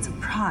strong sense of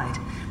pride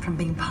from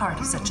being part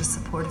of such a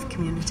supportive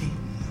community.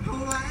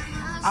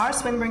 Our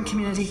Swinburne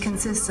community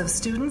consists of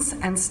students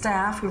and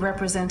staff who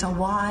represent a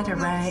wide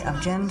array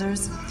of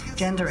genders,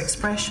 gender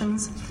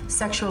expressions,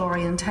 sexual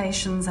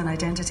orientations and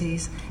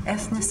identities,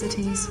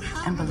 ethnicities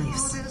and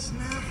beliefs.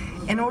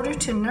 In order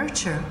to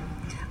nurture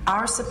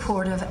our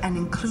supportive and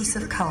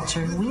inclusive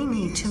culture, we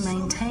need to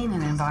maintain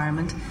an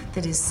environment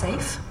that is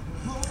safe,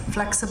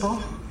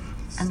 flexible,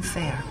 and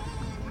fair.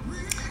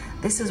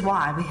 This is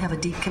why we have a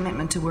deep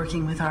commitment to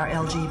working with our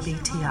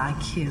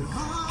LGBTIQ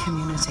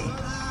community.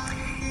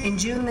 In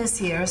June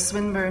this year,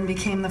 Swinburne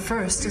became the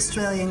first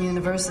Australian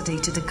university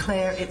to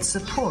declare its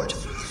support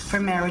for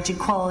marriage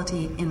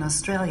equality in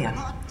Australia.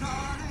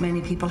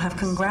 Many people have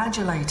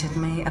congratulated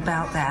me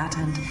about that,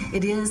 and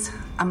it is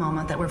a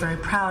moment that we're very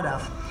proud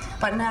of.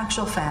 But in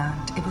actual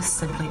fact, it was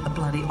simply a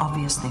bloody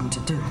obvious thing to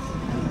do.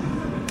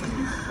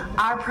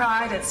 Our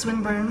pride at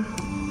Swinburne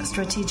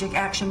strategic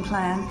action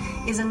plan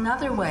is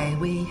another way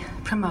we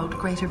promote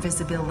greater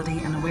visibility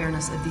and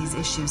awareness of these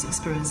issues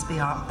experienced by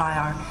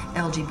our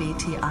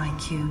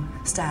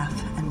LGBTIQ staff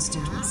and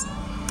students.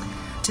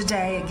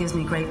 Today, it gives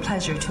me great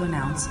pleasure to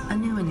announce a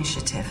new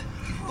initiative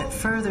that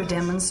further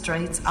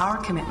demonstrates our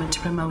commitment to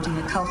promoting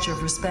a culture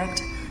of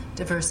respect,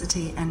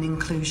 diversity, and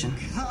inclusion.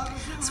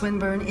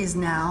 Swinburne is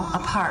now a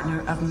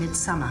partner of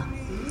Midsummer,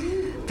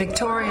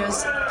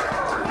 Victoria's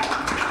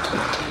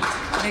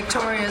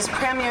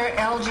premier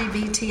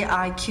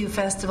LGBTIQ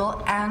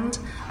festival and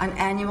an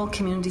annual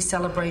community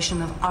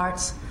celebration of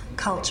arts,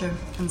 culture,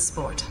 and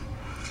sport.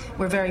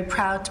 We're very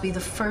proud to be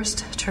the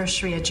first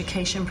tertiary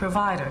education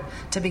provider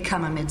to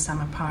become a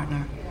Midsummer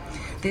partner.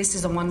 This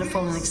is a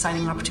wonderful and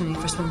exciting opportunity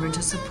for Swinburne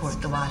to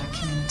support the wider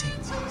community.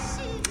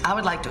 I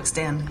would like to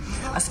extend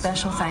a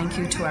special thank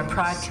you to our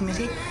Pride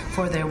Committee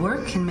for their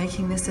work in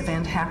making this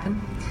event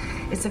happen.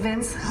 It's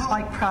events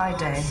like Pride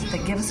Day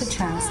that give us a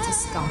chance to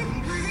stop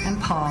and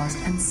pause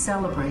and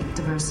celebrate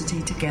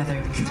diversity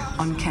together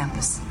on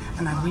campus.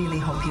 And I really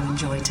hope you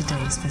enjoy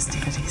today's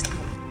festivities.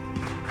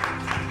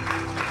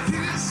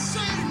 This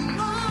ain't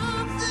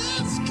love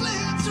that's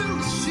clear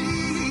to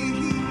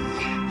see,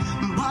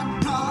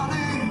 but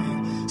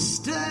darling,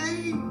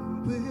 stay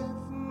with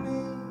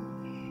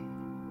me.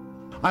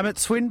 I'm at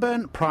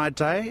Swinburne Pride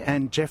Day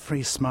and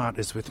Jeffrey Smart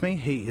is with me.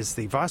 He is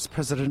the Vice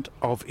President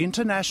of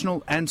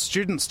International and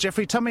Students.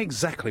 Jeffrey, tell me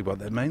exactly what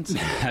that means.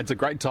 It's a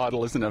great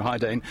title, isn't it? Hi,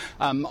 Dean.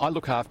 I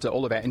look after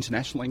all of our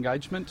international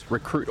engagement,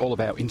 recruit all of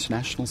our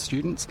international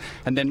students,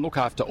 and then look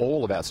after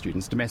all of our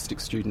students, domestic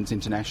students,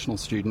 international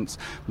students,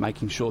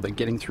 making sure they're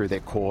getting through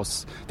their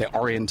course, they're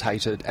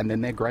orientated, and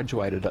then they're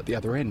graduated at the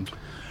other end.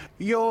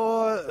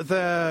 You're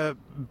the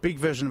big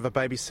version of a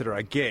babysitter,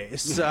 I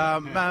guess.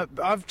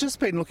 I've just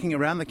been looking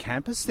around the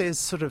campus. There's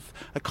sort of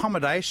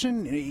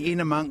accommodation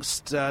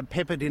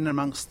peppered in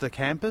amongst the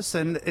campus,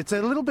 and it's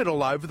a little bit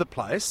all over the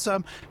place.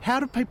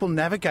 How do people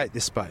navigate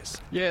this space?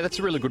 Yeah, that's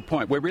a really good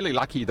point. We're really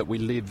lucky that we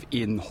live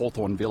in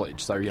Hawthorne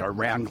Village, so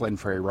around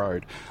Glenferrie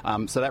Road.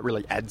 So that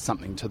really adds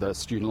something to the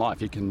student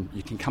life. You can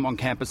come on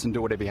campus and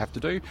do whatever you have to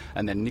do,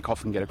 and then nick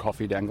off and get a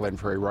coffee down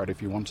Glenferrie Road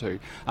if you want to.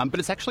 But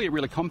it's actually a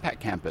really compact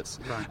campus.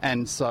 Right.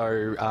 And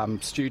so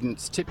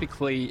students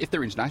typically, if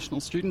they're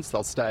international students,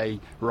 they'll stay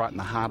right in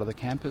the heart of the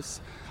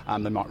campus.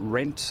 They might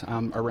rent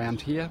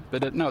around here.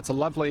 But it's a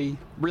lovely,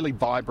 really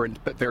vibrant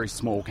but very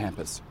small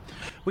campus.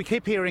 We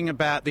keep hearing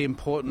about the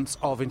importance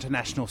of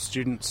international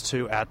students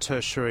to our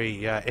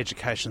tertiary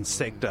education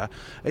sector.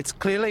 It's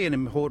clearly an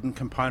important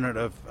component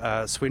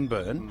of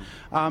Swinburne.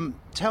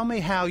 Tell me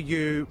how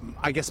you,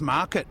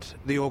 market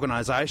the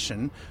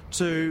organisation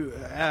to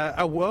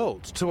a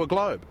world, to a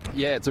globe.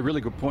 Yeah, it's a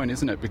really good point,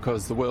 isn't it?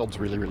 Because the world's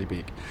really, really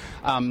big.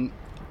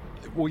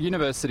 Well,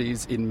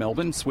 universities in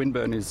Melbourne,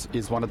 Swinburne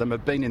is one of them,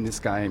 have been in this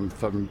game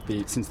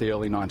since the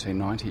early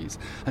 1990s.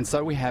 And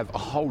so we have a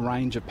whole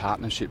range of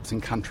partnerships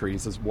in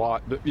countries as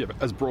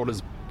broad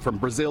as from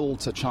Brazil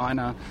to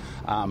China,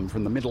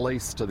 from the Middle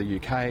East to the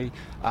UK.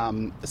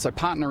 So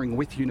partnering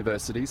with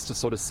universities to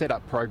sort of set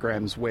up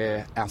programs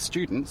where our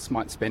students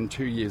might spend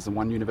 2 years in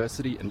one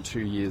university and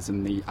 2 years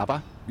in the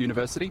other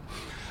university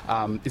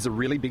is a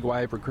really big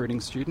way of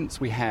recruiting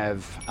students. We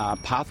have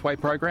pathway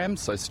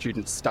programs, so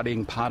students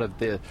studying part of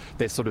their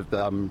sort of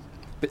the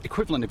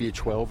equivalent of Year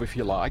 12, if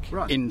you like,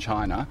 in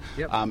China,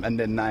 and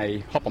then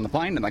they hop on the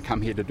plane and they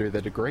come here to do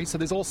their degree. So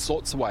there's all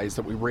sorts of ways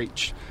that we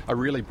reach a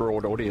really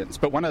broad audience.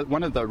 But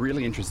one of the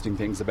really interesting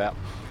things about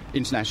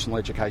international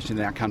education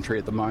in our country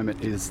at the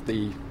moment is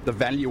the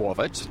value of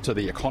it to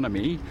the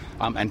economy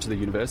and to the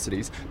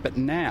universities. But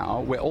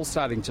now we're all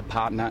starting to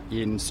partner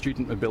in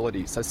student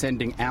mobility, so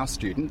sending our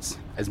students,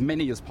 as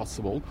many as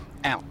possible,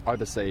 out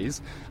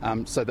overseas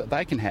so that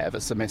they can have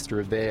a semester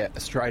of their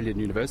Australian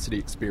university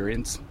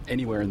experience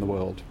anywhere in the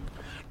world.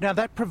 Now,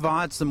 that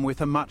provides them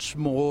with a much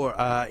more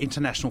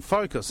international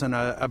focus and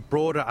a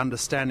broader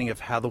understanding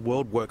of how the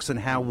world works and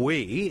how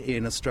we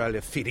in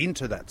Australia fit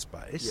into that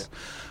space.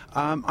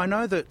 Yeah. I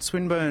know that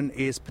Swinburne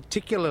is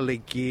particularly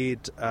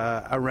geared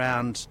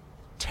around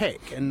tech,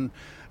 and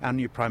our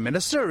new Prime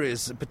Minister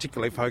is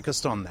particularly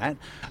focused on that.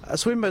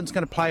 Swinburne's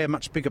going to play a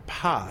much bigger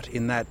part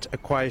in that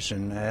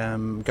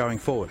equation going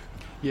forward.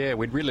 Yeah,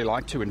 we'd really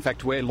like to. In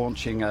fact, we're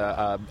launching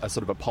a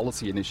sort of a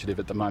policy initiative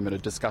at the moment, a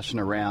discussion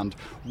around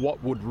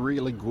what would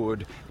really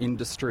good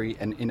industry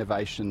and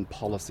innovation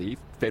policy,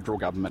 federal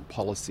government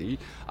policy,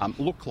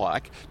 look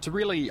like to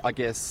really,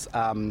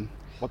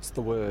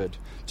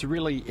 to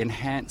really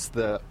enhance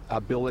the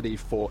ability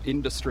for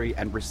industry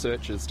and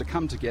researchers to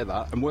come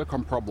together and work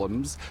on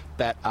problems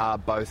that are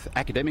both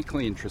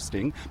academically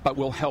interesting but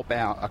will help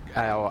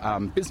our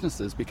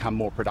businesses become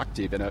more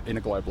productive in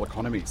a global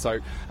economy. So,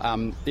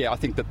 I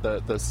think that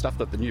the stuff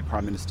that the new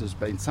Prime Minister's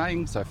been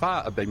saying so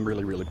far have been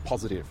really, really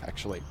positive,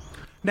 actually.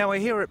 Now, we're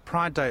here at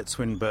Pride Day at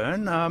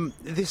Swinburne.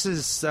 This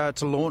is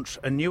to launch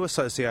a new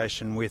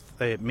association with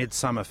the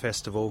Midsummer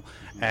Festival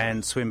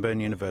and Swinburne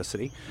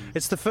University.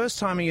 It's the first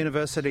time a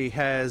university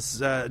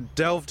has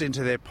delved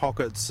into their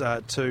pockets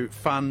to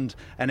fund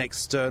an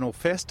external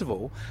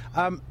festival.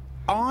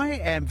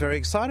 I am very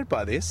excited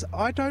by this.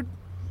 I don't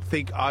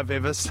think I've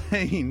ever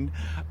seen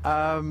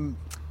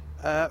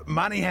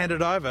money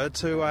handed over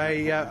to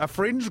a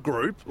fringe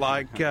group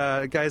like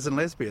gays and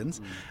lesbians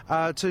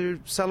to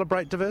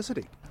celebrate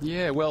diversity.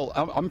 Yeah, well,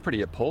 I'm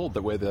pretty appalled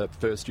that we're the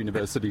first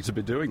university to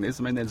be doing this.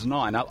 I mean, there's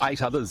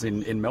 8 others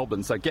in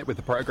Melbourne, so get with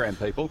the program,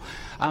 people.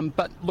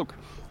 But look,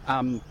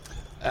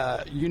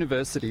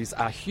 universities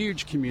are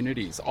huge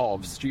communities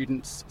of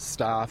students,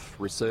 staff,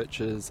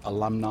 researchers,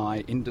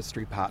 alumni,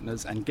 industry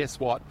partners, and guess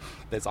what?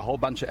 There's a whole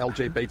bunch of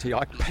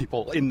LGBTI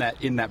people in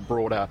that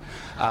broader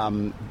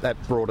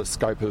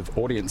scope of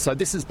audience. So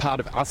this is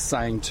part of us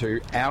saying to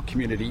our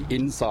community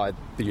inside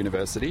the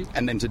university,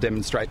 and then to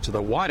demonstrate to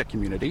the wider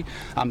community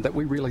that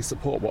we really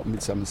support what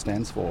Midsumma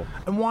stands for.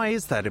 And why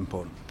is that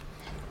important?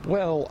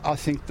 Well, I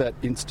think that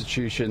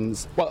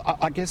institutions,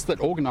 I guess that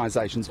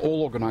organisations,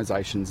 all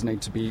organisations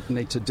need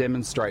to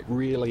demonstrate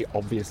really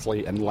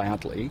obviously and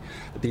loudly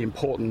the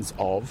importance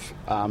of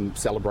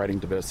celebrating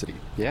diversity.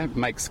 Yeah, it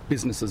makes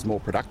businesses more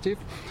productive.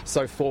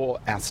 So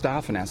for our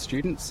staff and our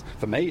students,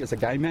 for me as a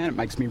gay man, it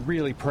makes me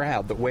really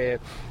proud that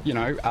we're,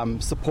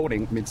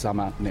 supporting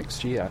Midsumma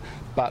next year,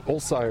 but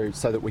also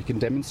so that we can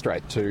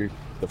demonstrate to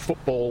the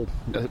football,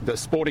 the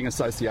sporting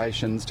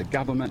associations, to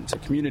government, to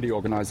community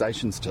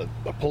organisations, to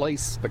the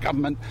police, the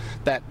government,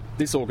 that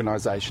this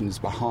organisation is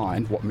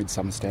behind what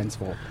Midsumma stands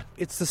for.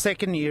 It's the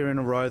second year in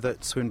a row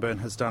that Swinburne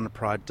has done a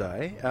Pride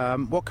Day.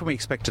 What can we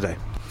expect today?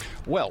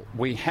 Well,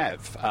 we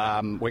have.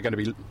 We're going to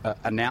be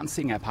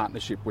announcing our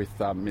partnership with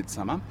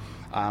Midsumma.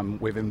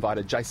 We've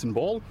invited Jason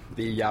Ball,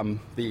 the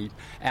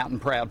out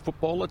and proud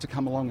footballer, to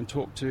come along and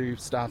talk to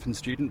staff and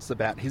students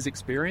about his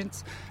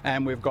experience.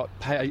 And we've got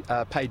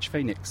Paige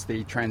Phoenix,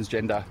 the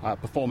transgender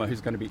performer,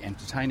 who's going to be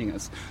entertaining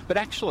us. But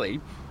actually,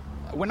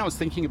 when I was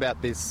thinking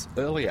about this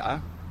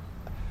earlier,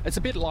 it's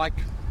a bit like,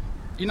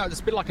 it's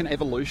a bit like an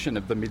evolution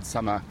of the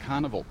Midsumma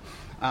Carnival.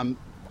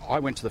 I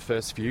went to the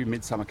first few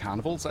Midsumma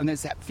Carnivals, and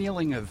there's that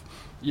feeling of,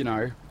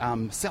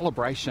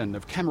 celebration,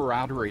 of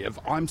camaraderie, of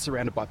I'm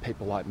surrounded by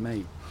people like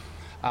me.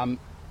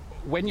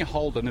 When you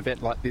hold an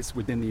event like this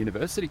within the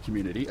university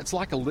community, it's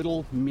like a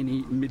little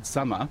mini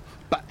Midsumma,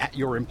 but at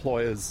your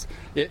employer's,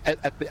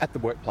 at the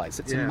workplace.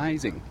 It's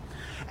amazing.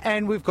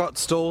 And we've got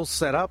stalls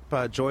set up.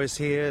 Joy's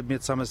here,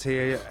 Midsumma's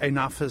here,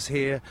 Enough is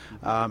here,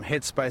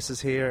 Headspace is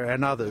here,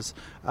 and others.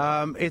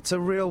 It's a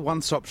real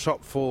one-stop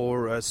shop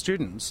for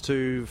students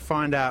to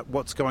find out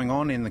what's going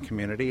on in the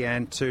community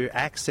and to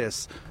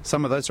access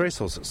some of those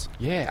resources.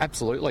 Yeah,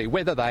 absolutely.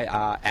 Whether they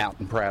are out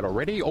and proud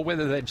already, or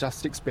whether they're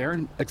just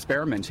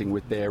experimenting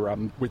with their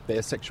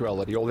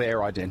sexuality or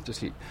their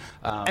identity.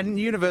 And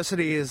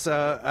university is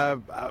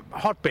a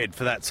hotbed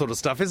for that sort of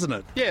stuff, isn't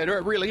it? Yeah,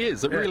 it really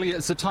is. It really is.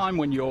 It's a time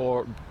when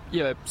you're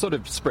sort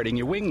of spreading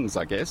your wings,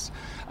 I guess.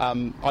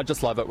 I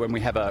just love it when we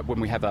have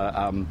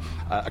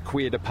a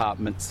queer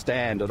department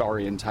stand at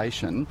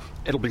orientation.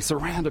 It'll be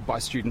surrounded by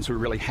students who are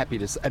really happy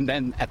to, and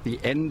then at the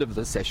end of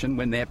the session,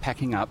 when they're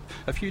packing up,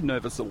 a few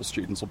nervous little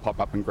students will pop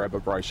up and grab a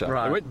brochure.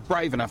 Right. They weren't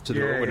brave enough to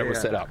do it when it was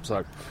set up.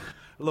 So.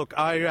 Look,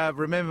 I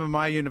remember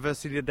my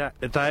university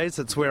days.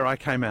 It's where I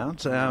came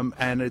out,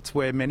 and it's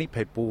where many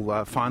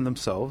people find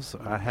themselves,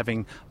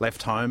 having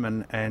left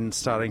home and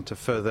starting to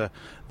further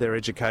their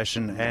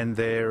education and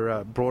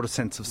their broader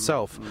sense of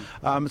self.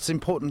 It's an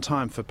important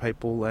time for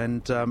people,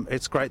 and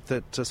it's great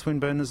that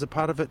Swinburne is a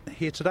part of it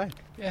here today.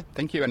 Yeah,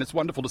 thank you. And it's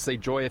wonderful to see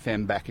Joy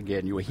FM back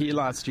again. You were here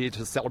last year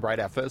to celebrate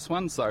our first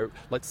one, so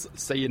let's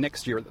see you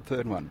next year at the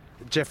third one.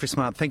 Jeffrey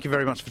Smart, thank you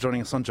very much for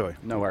joining us on Joy.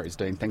 No worries,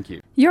 Dean. Thank you.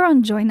 You're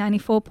on Joy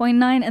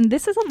 94.9, and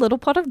this is A Little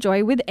Pot of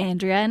Joy with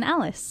Andrea and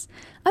Alice.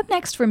 Up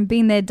next from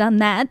Been There, Done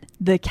That,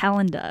 the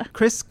calendar.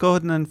 Chris,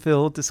 Gordon and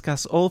Phil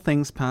discuss all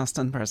things past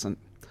and present.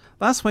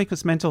 Last week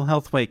was Mental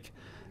Health Week,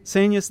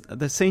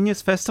 the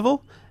Seniors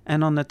Festival,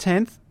 and on the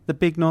 10th, the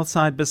Big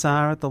Northside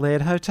Bazaar at the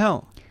Laird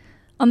Hotel.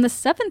 On the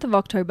 7th of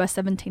October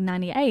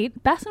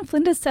 1798, Bass and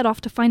Flinders set off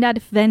to find out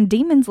if Van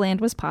Diemen's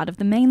Land was part of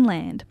the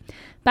mainland.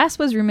 Bass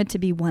was rumoured to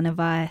be one of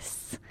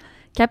us.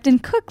 Captain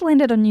Cook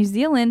landed on New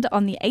Zealand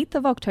on the 8th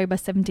of October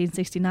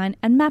 1769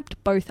 and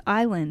mapped both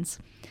islands.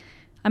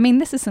 I mean,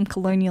 this is some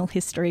colonial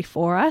history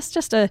for us.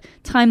 Just a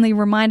timely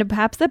reminder,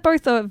 perhaps, that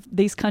both of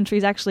these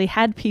countries actually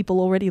had people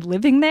already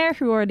living there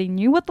who already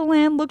knew what the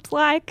land looked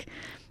like.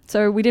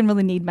 So we didn't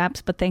really need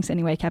maps, but thanks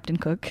anyway, Captain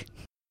Cook.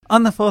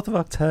 On the 4th of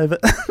October...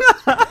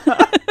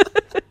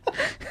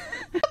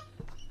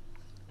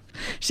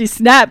 She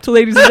snapped,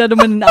 ladies and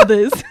gentlemen, and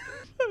others.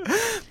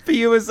 But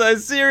you were so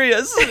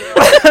serious.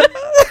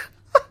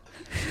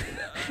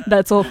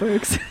 That's all,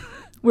 folks.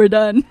 We're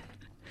done.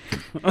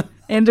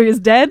 Andrea's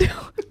dead.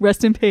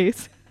 Rest in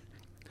peace.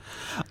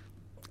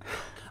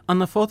 On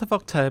the 4th of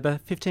October,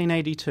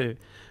 1582,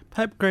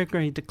 Pope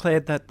Gregory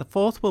declared that the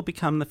 4th will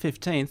become the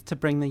 15th to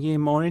bring the year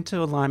more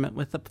into alignment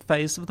with the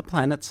phase of the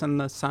planets and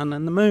the sun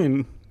and the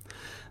moon,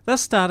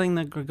 thus starting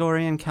the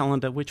Gregorian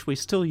calendar, which we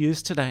still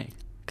use today.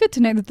 Good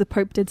to know that the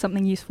Pope did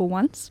something useful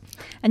once.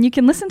 And you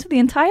can listen to the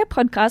entire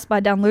podcast by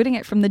downloading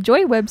it from the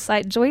Joy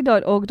website,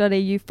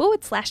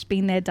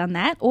 joy.org.au/been there, done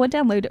that, or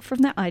download it from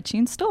the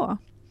iTunes store.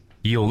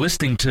 You're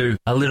listening to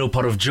A Little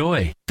Pot of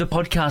Joy, the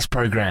podcast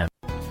program.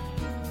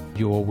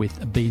 You're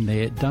with Been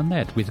There, Done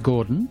That with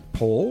Gordon,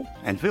 Paul,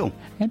 And Phil.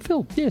 And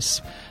Phil, yes.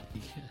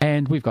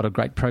 And we've got a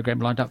great program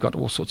lined up. Got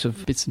all sorts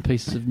of bits and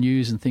pieces of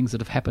news and things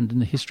that have happened in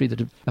the history that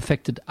have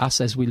affected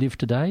us as we live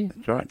today.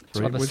 That's right.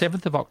 So on the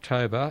 7th of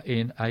October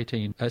in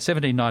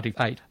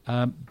 1798,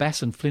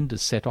 Bass and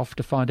Flinders set off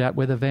to find out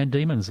whether Van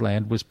Diemen's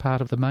Land was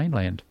part of the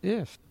mainland.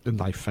 Yes, and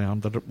they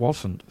found that it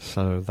wasn't.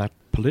 So that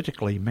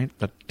politically meant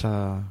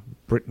that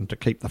Britain, to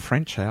keep the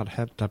French out,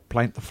 had to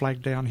plant the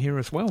flag down here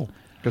as well,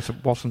 because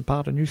it wasn't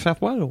part of New South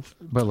Wales.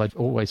 Well, they've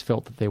always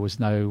felt that there was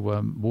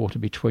no water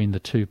between the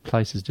two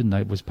places, didn't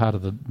they? It was part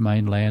of the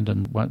mainland,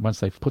 and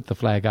once they put the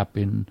flag up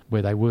in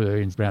where they were,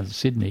 in around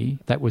Sydney,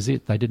 that was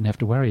it. They didn't have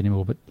to worry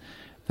anymore, but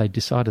they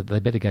decided they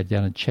better go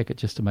down and check it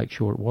just to make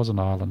sure it was an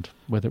island,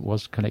 whether it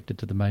was connected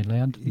to the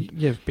mainland.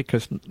 Yes,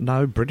 because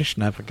no British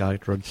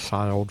navigator had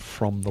sailed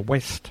from the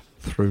west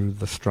through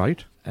the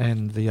strait,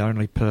 and the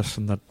only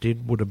person that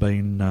did would have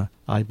been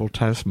Abel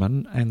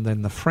Tasman, and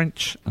then the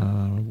French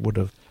would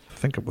have, I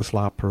think it was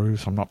La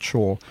Perouse, I'm not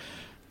sure,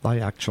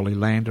 they actually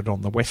landed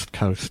on the west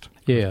coast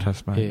of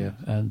Tasmania.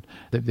 Yeah, and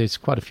there's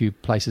quite a few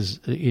places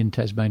in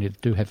Tasmania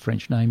that do have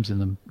French names in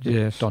them.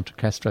 Yes.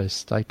 D'Entrecasteaux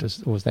State,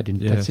 or is that in...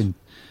 Yes.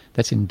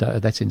 That's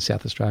in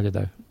South Australia,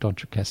 though,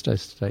 D'Entrecasteaux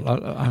State.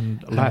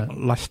 And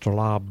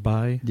L'Estrelade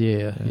Bay.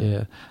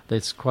 Yeah.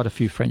 There's quite a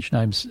few French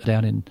names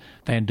down in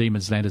Van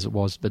Diemen's Land as it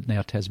was, but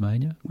now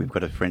Tasmania. We've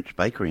got a French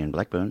bakery in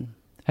Blackburn.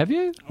 Have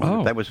you?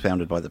 Well, that was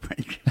founded by the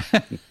French.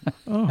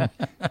 Oh.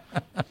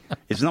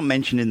 It's not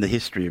mentioned in the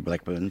history of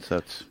Blackburn, so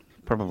it's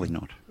probably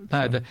not.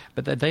 No,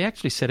 but they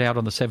actually set out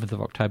on the 7th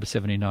of October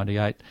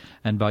 1798,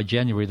 and by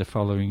January the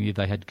following year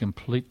they had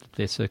completed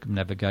their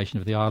circumnavigation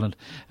of the island,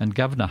 and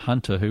Governor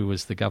Hunter, who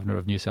was the governor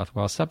of New South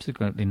Wales,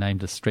 subsequently named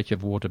the stretch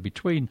of water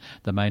between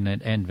the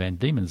mainland and Van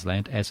Diemen's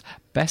Land as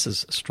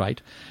Bass's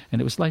Strait, and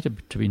it was later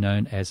to be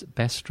known as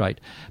Bass Strait.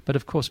 But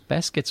of course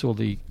Bass gets all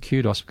the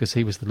kudos because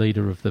he was the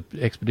leader of the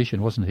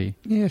expedition, wasn't he?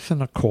 Yes,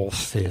 and of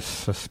course there's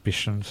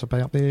suspicions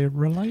about their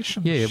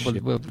relationship. Yeah,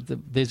 well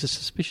there's a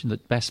suspicion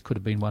that Bass could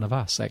have been one of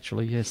us,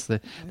 actually, yes.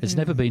 There's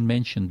never been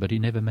mentioned, but he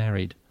never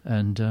married.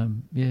 And,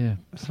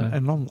 So.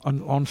 And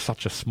on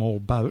such a small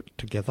boat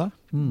together.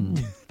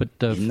 But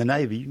in the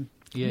Navy.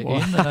 Yeah,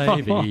 in the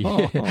Navy.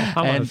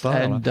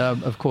 And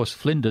of course,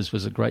 Flinders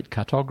was a great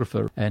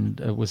cartographer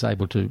and was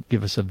able to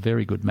give us a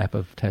very good map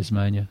of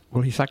Tasmania.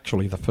 Well, he's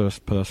actually the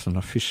first person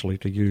officially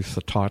to use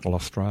the title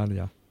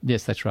Australia.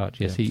 Yes, that's right.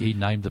 Yes, he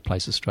named the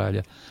place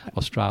Australia.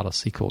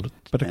 Australis, he called it.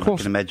 But of course,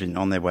 I can imagine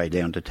on their way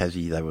down to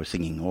Tassie, they were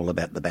singing all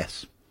about the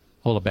bass.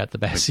 All about the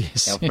bass,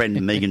 yes. Our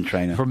friend Megan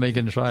Trainor. From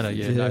Megan Trainor,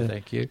 no,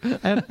 thank you.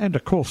 and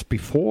of course,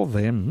 before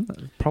them,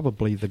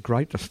 probably the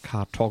greatest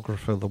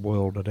cartographer the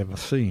world had ever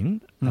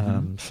seen,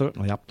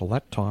 certainly up to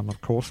that time,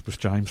 of course, was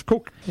James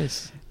Cook.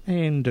 Yes.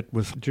 And it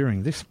was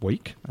during this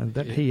week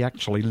that he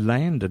actually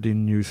landed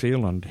in New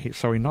Zealand.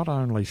 So he not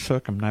only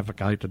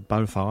circumnavigated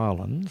both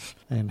islands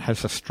and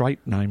has a strait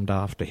named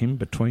after him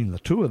between the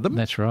two of them.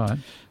 That's right.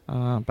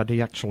 But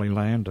he actually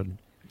landed.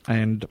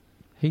 And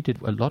he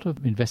did a lot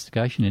of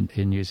investigation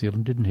in New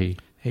Zealand, didn't he?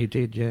 He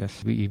did,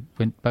 yes. He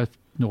went both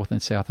North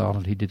and South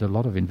Island. He did a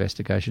lot of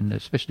investigation,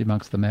 especially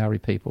amongst the Maori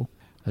people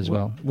as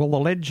well. Well, the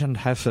legend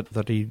has it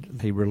that he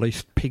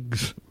released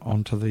pigs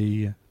onto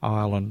the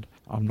island.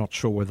 I'm not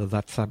sure whether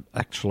that's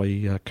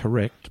actually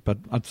correct, but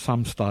at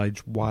some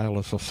stage,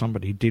 whalers or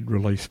somebody did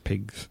release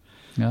pigs.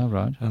 Oh,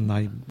 right. And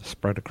they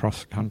spread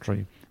across the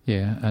country.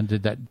 Yeah, and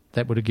did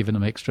that would have given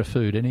them extra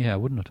food anyhow,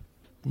 wouldn't it?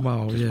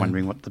 Well, just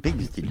wondering what the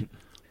pigs did.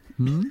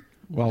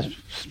 Well,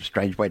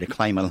 strange way to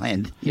claim a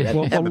land. Yeah.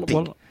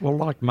 Well,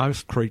 like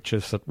most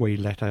creatures that we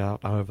let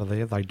out over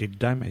there, they did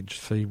damage.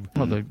 See,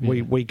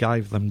 we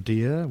gave them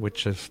deer,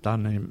 which has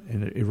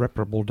done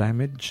irreparable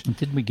damage. And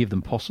didn't we give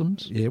them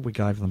possums? Yeah, we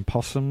gave them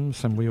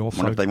possums, and we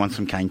also... What if they want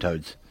some cane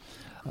toads?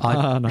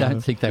 I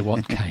don't think they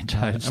want cane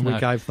toads. And we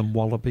gave them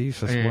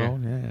wallabies as well,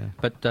 yeah.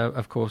 But,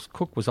 of course,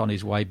 Cook was on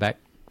his way back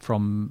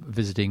from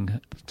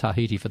visiting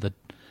Tahiti for the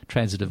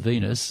transit of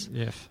Venus.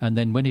 Yes. And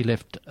then when he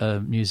left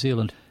New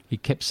Zealand, he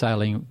kept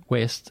sailing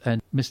west,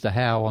 and Mr.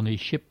 Howe on his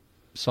ship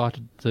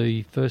sighted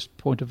the first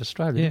point of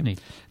Australia, didn't he?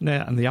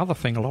 Now, and the other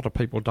thing a lot of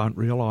people don't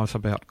realise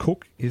about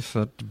Cook is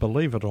that,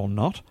 believe it or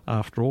not,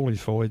 after all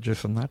his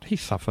voyages and that, he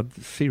suffered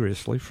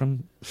seriously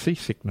from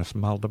seasickness,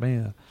 mal de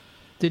mer.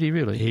 Did he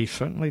really? He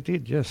certainly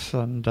did, yes.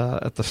 And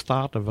at the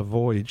start of a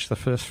voyage, the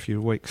first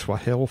few weeks were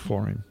hell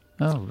for him.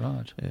 Oh,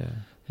 right. Yeah.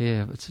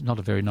 Yeah, it's not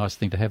a very nice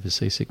thing to have, is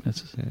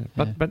seasickness.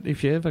 Yeah. But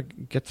if you ever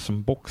get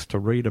some books to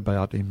read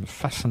about him,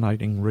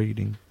 fascinating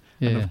reading.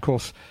 Yeah. And of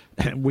course,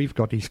 we've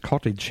got his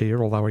cottage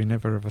here, although he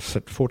never ever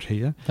set foot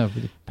here. No,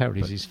 but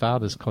apparently it's his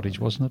father's cottage,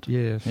 wasn't it?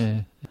 Yes.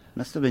 Yeah.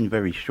 Must have been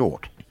very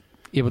short.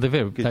 Yeah, well, they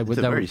were a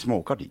very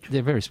small cottage.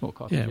 They're very small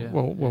cottage. Yeah.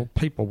 Well,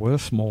 people were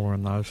smaller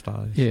in those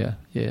days.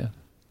 Yeah.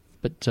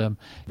 But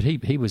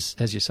he was,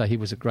 as you say, he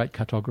was a great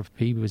cartographer.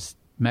 He was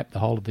mapped the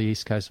whole of the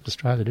east coast of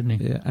Australia, didn't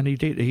he? Yeah, and he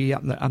did.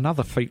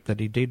 Another feat that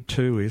he did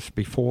too is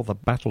before the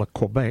Battle of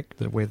Quebec,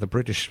 where the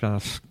British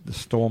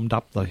stormed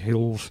up the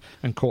hills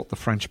and caught the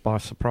French by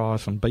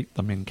surprise and beat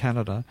them in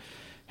Canada.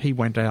 He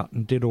went out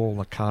and did all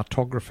the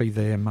cartography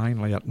there,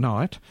 mainly at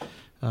night,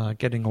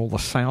 getting all the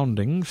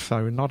soundings.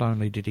 So not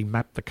only did he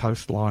map the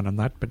coastline and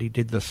that, but he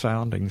did the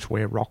soundings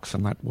where rocks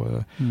and that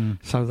were,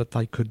 so that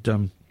they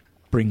could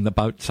bring the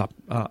boats up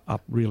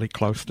really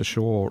close to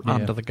shore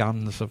under the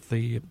guns of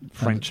the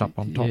French up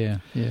on top.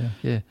 Yeah.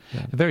 A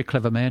very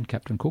clever man,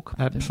 Captain Cook.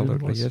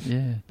 Absolutely, Really yes.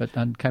 Yeah, but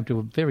came to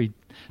a very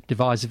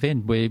divisive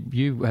end where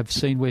you have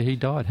seen where he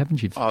died,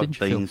 haven't you? I've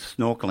Didn't you, been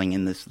Phil? snorkelling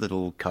in this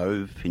little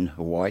cove in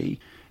Hawaii,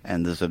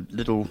 and there's a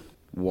little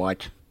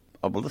white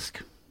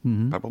obelisk,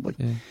 probably,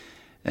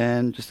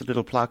 and just a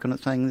little plaque on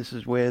it saying this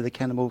is where the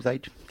cannibals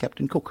ate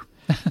Captain Cook.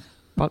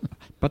 But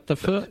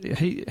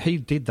he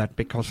did that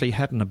because he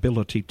had an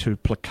ability to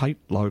placate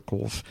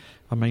locals.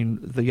 I mean,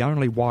 the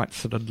only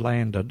whites that had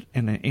landed,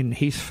 in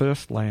his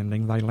first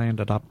landing, they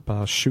landed up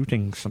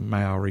shooting some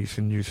Maoris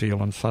in New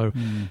Zealand, so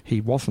he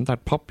wasn't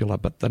that popular.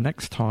 But the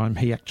next time,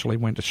 he actually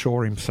went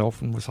ashore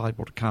himself and was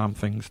able to calm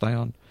things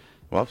down.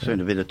 Well, I've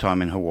spent a bit of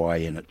time in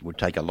Hawaii, and it would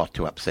take a lot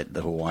to upset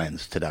the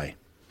Hawaiians today.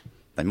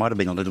 They might have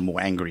been a little more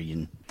angry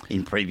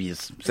in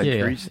previous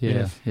centuries.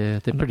 Yeah.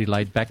 They're pretty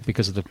laid back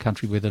because of the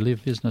country where they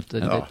live, isn't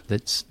it?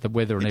 That's the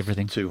weather and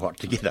everything. Too hot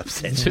to get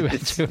upset. Too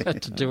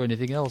hot to do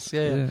anything else,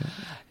 yeah.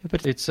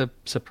 But it's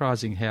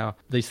surprising how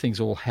these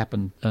things all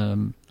happen.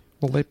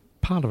 Well, they're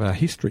part of our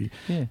history.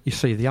 Yeah. You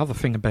see, the other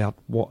thing about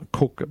what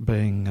Cook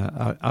being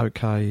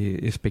okay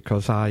is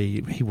because,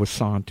 he was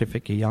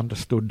scientific. He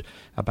understood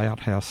about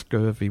how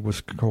scurvy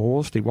was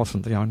caused. He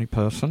wasn't the only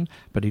person,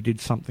 but he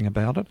did something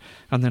about it.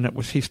 And then it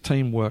was his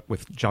teamwork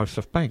with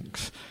Joseph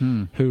Banks,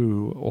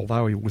 who,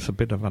 although he was a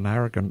bit of an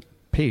arrogant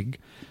pig,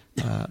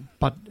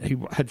 but he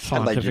had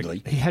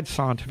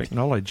scientific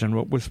knowledge, and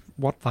it was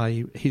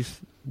his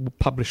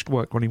published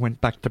work when he went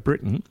back to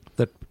Britain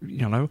that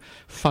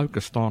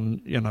focused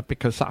on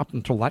because up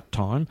until that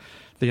time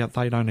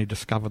they'd only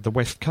discovered the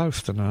west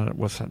coast, and it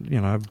was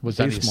was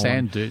only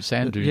sand dunes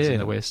in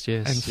the west,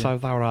 yes, and so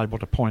they were able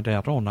to point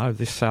out, oh no,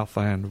 this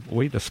Southland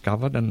we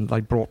discovered, and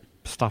they brought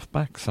stuff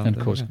back. So and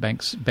of course,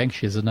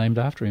 Bankshire's are named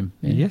after him.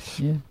 Yeah. Yes.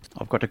 Yeah.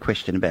 I've got a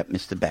question about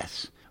Mr.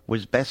 Bass.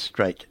 Was Bass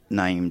Strait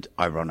named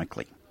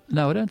ironically?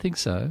 No, I don't think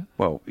so.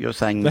 Well, you're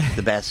saying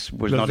Mr. Bass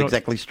was not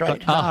exactly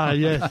straight.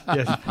 Yes.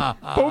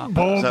 Boom,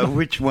 boom. So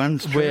which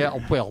one's true?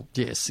 Well,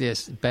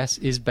 yes. Bass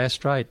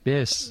straight,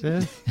 yes.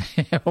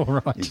 All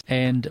right.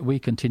 And we're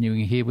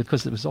continuing here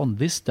because it was on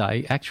this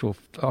day, actual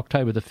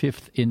October the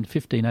 5th in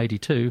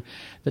 1582,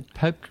 that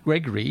Pope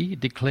Gregory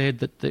declared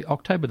that the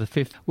October the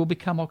 5th will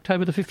become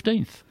October the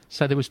 15th.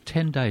 So there was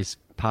 10 days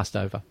passed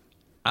over.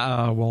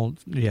 Well,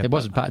 yeah. It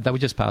wasn't. They were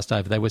just passed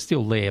over. They were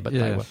still there, but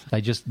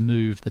they just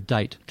moved the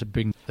date to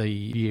bring the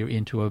year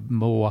into a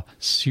more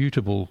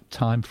suitable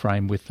time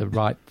frame with the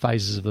right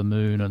phases of the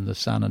moon and the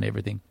sun and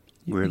everything.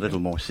 We're a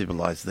little more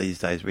civilised these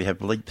days. We have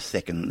leap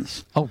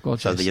seconds. Oh, God,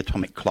 so yes. the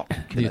atomic clock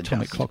can The adjust.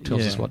 atomic clock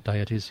tells us what day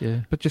it is,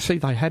 yeah. But you see,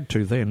 they had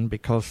to then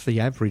because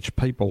the average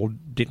people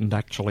didn't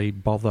actually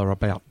bother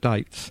about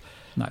dates.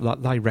 No.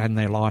 Like they ran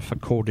their life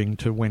according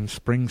to when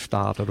spring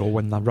started or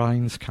when the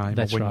rains came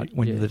That's or when, right,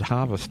 when the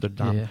harvest had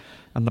done. Yeah.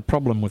 And the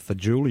problem with the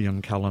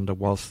Julian calendar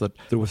was that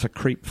there was a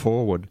creep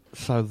forward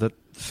so that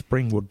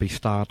spring would be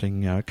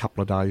starting a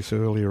couple of days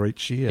earlier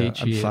each year.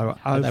 So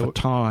over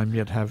time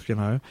you'd have,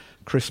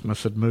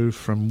 Christmas had moved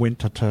from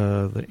winter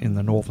to in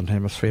the northern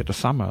hemisphere to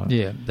summer.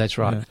 Yeah, that's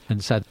right. Yeah.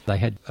 And so they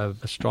had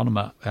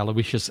astronomer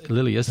Aloysius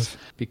Lilius,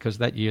 because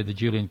that year the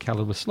Julian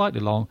calendar was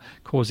slightly long,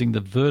 causing the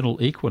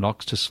vernal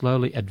equinox to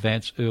slowly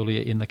advance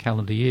earlier in the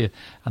calendar year.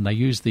 And they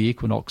used the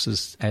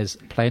equinoxes as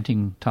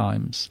planting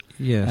times.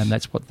 Yes. And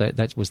that's what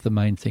that was the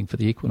main thing for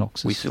the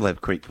equinoxes. We still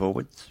have creep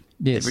forwards.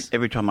 Yes.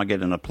 Every time I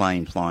get in a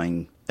plane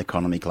flying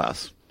economy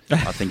class,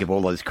 I think of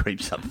all those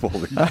creeps up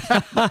forward. It's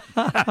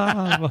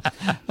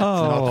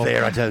not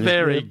fair, I tell you.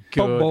 Very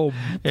good. Boom.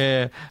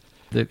 Yeah.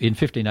 In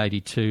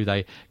 1582,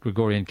 the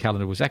Gregorian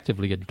calendar was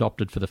actively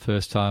adopted for the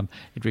first time.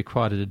 It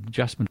required an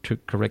adjustment to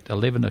correct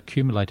 11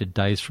 accumulated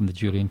days from the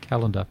Julian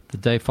calendar. The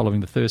day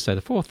following the Thursday,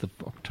 the 4th of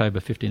October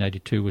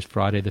 1582, was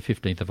Friday, the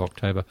 15th of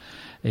October,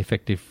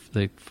 effective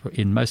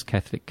in most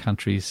Catholic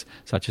countries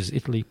such as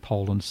Italy,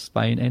 Poland,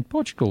 Spain and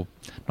Portugal.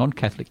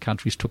 Non-Catholic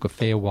countries took a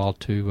fair while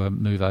to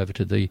move over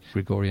to the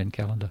Gregorian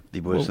calendar.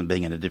 It'd be worse than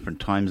being in a different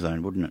time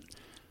zone, wouldn't it?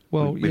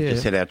 Well, We've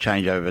just had our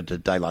change over to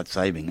daylight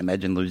saving.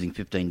 Imagine losing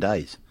 15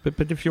 days.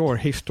 But if you're a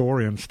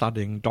historian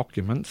studying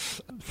documents,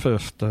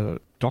 first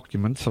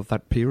documents of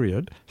that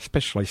period,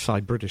 especially, say,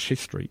 British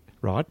history,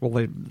 right?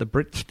 Well, the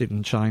Brits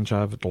didn't change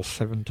over till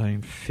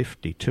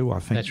 1752, I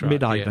think, That's right,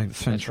 mid-18th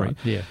century.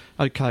 That's right, yeah.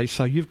 Okay,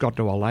 so you've got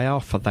to allow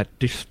for that.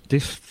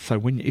 So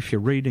if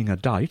you're reading a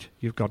date,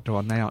 you've got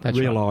to now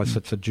realise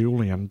it's a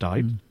Julian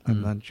date,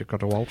 and then you've got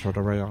to alter it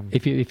around.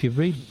 If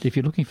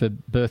you're looking for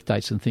birth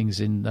dates and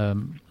things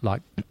in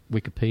like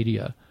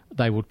Wikipedia,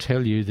 they will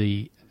tell you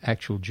the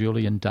actual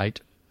Julian date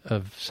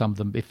of some of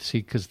them,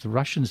 because the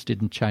Russians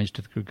didn't change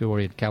to the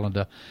Gregorian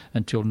calendar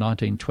until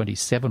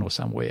 1927 or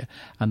somewhere,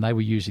 and they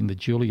were using the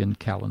Julian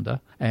calendar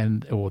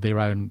or their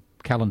own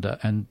calendar.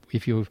 And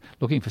if you're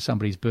looking for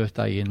somebody's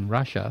birthday in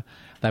Russia,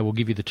 they will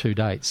give you the two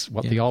dates,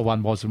 what the old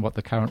one was and what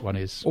the current one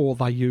is. Or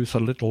they use a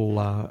little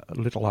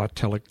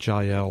italic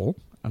JL,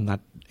 and that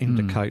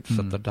indicates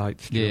that the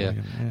date's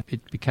Julian. Yeah.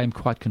 It became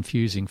quite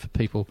confusing for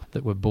people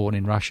that were born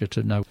in Russia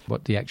to know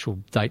what the actual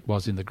date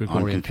was in the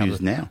Gregorian calendar. I'm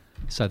confused now.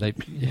 So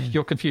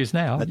you're confused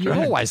now. That's You're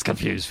right. always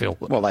confused, Phil.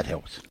 Well, that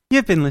helps.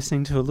 You've been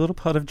listening to A Little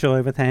Pot of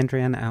Joy with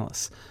Andrea and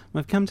Alice.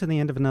 We've come to the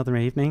end of another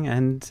evening,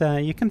 and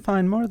you can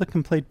find more of the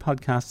complete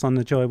podcasts on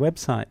the Joy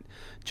website,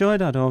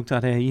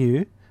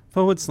 joy.org.au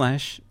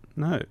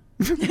 /no.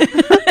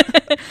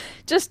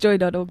 Just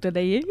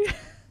joy.org.au.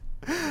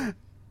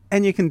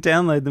 And you can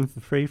download them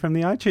for free from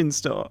the iTunes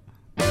Store.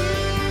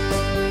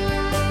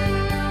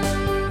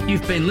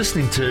 You've been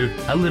listening to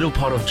A Little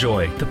Pot of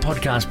Joy, the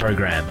podcast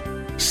program.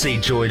 See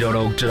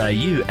joy.org.au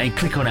and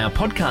click on our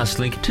podcast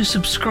link to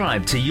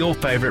subscribe to your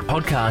favourite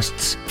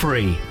podcasts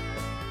free.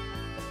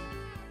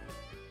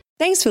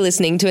 Thanks for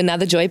listening to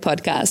another Joy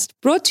podcast,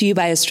 brought to you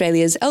by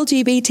Australia's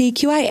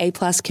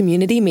LGBTQIA+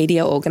 community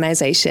media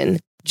organisation,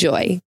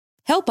 Joy.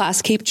 Help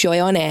us keep Joy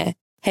on air.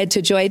 Head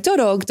to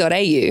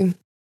joy.org.au.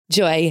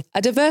 Joy,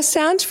 a diverse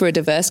sound for a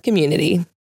diverse community.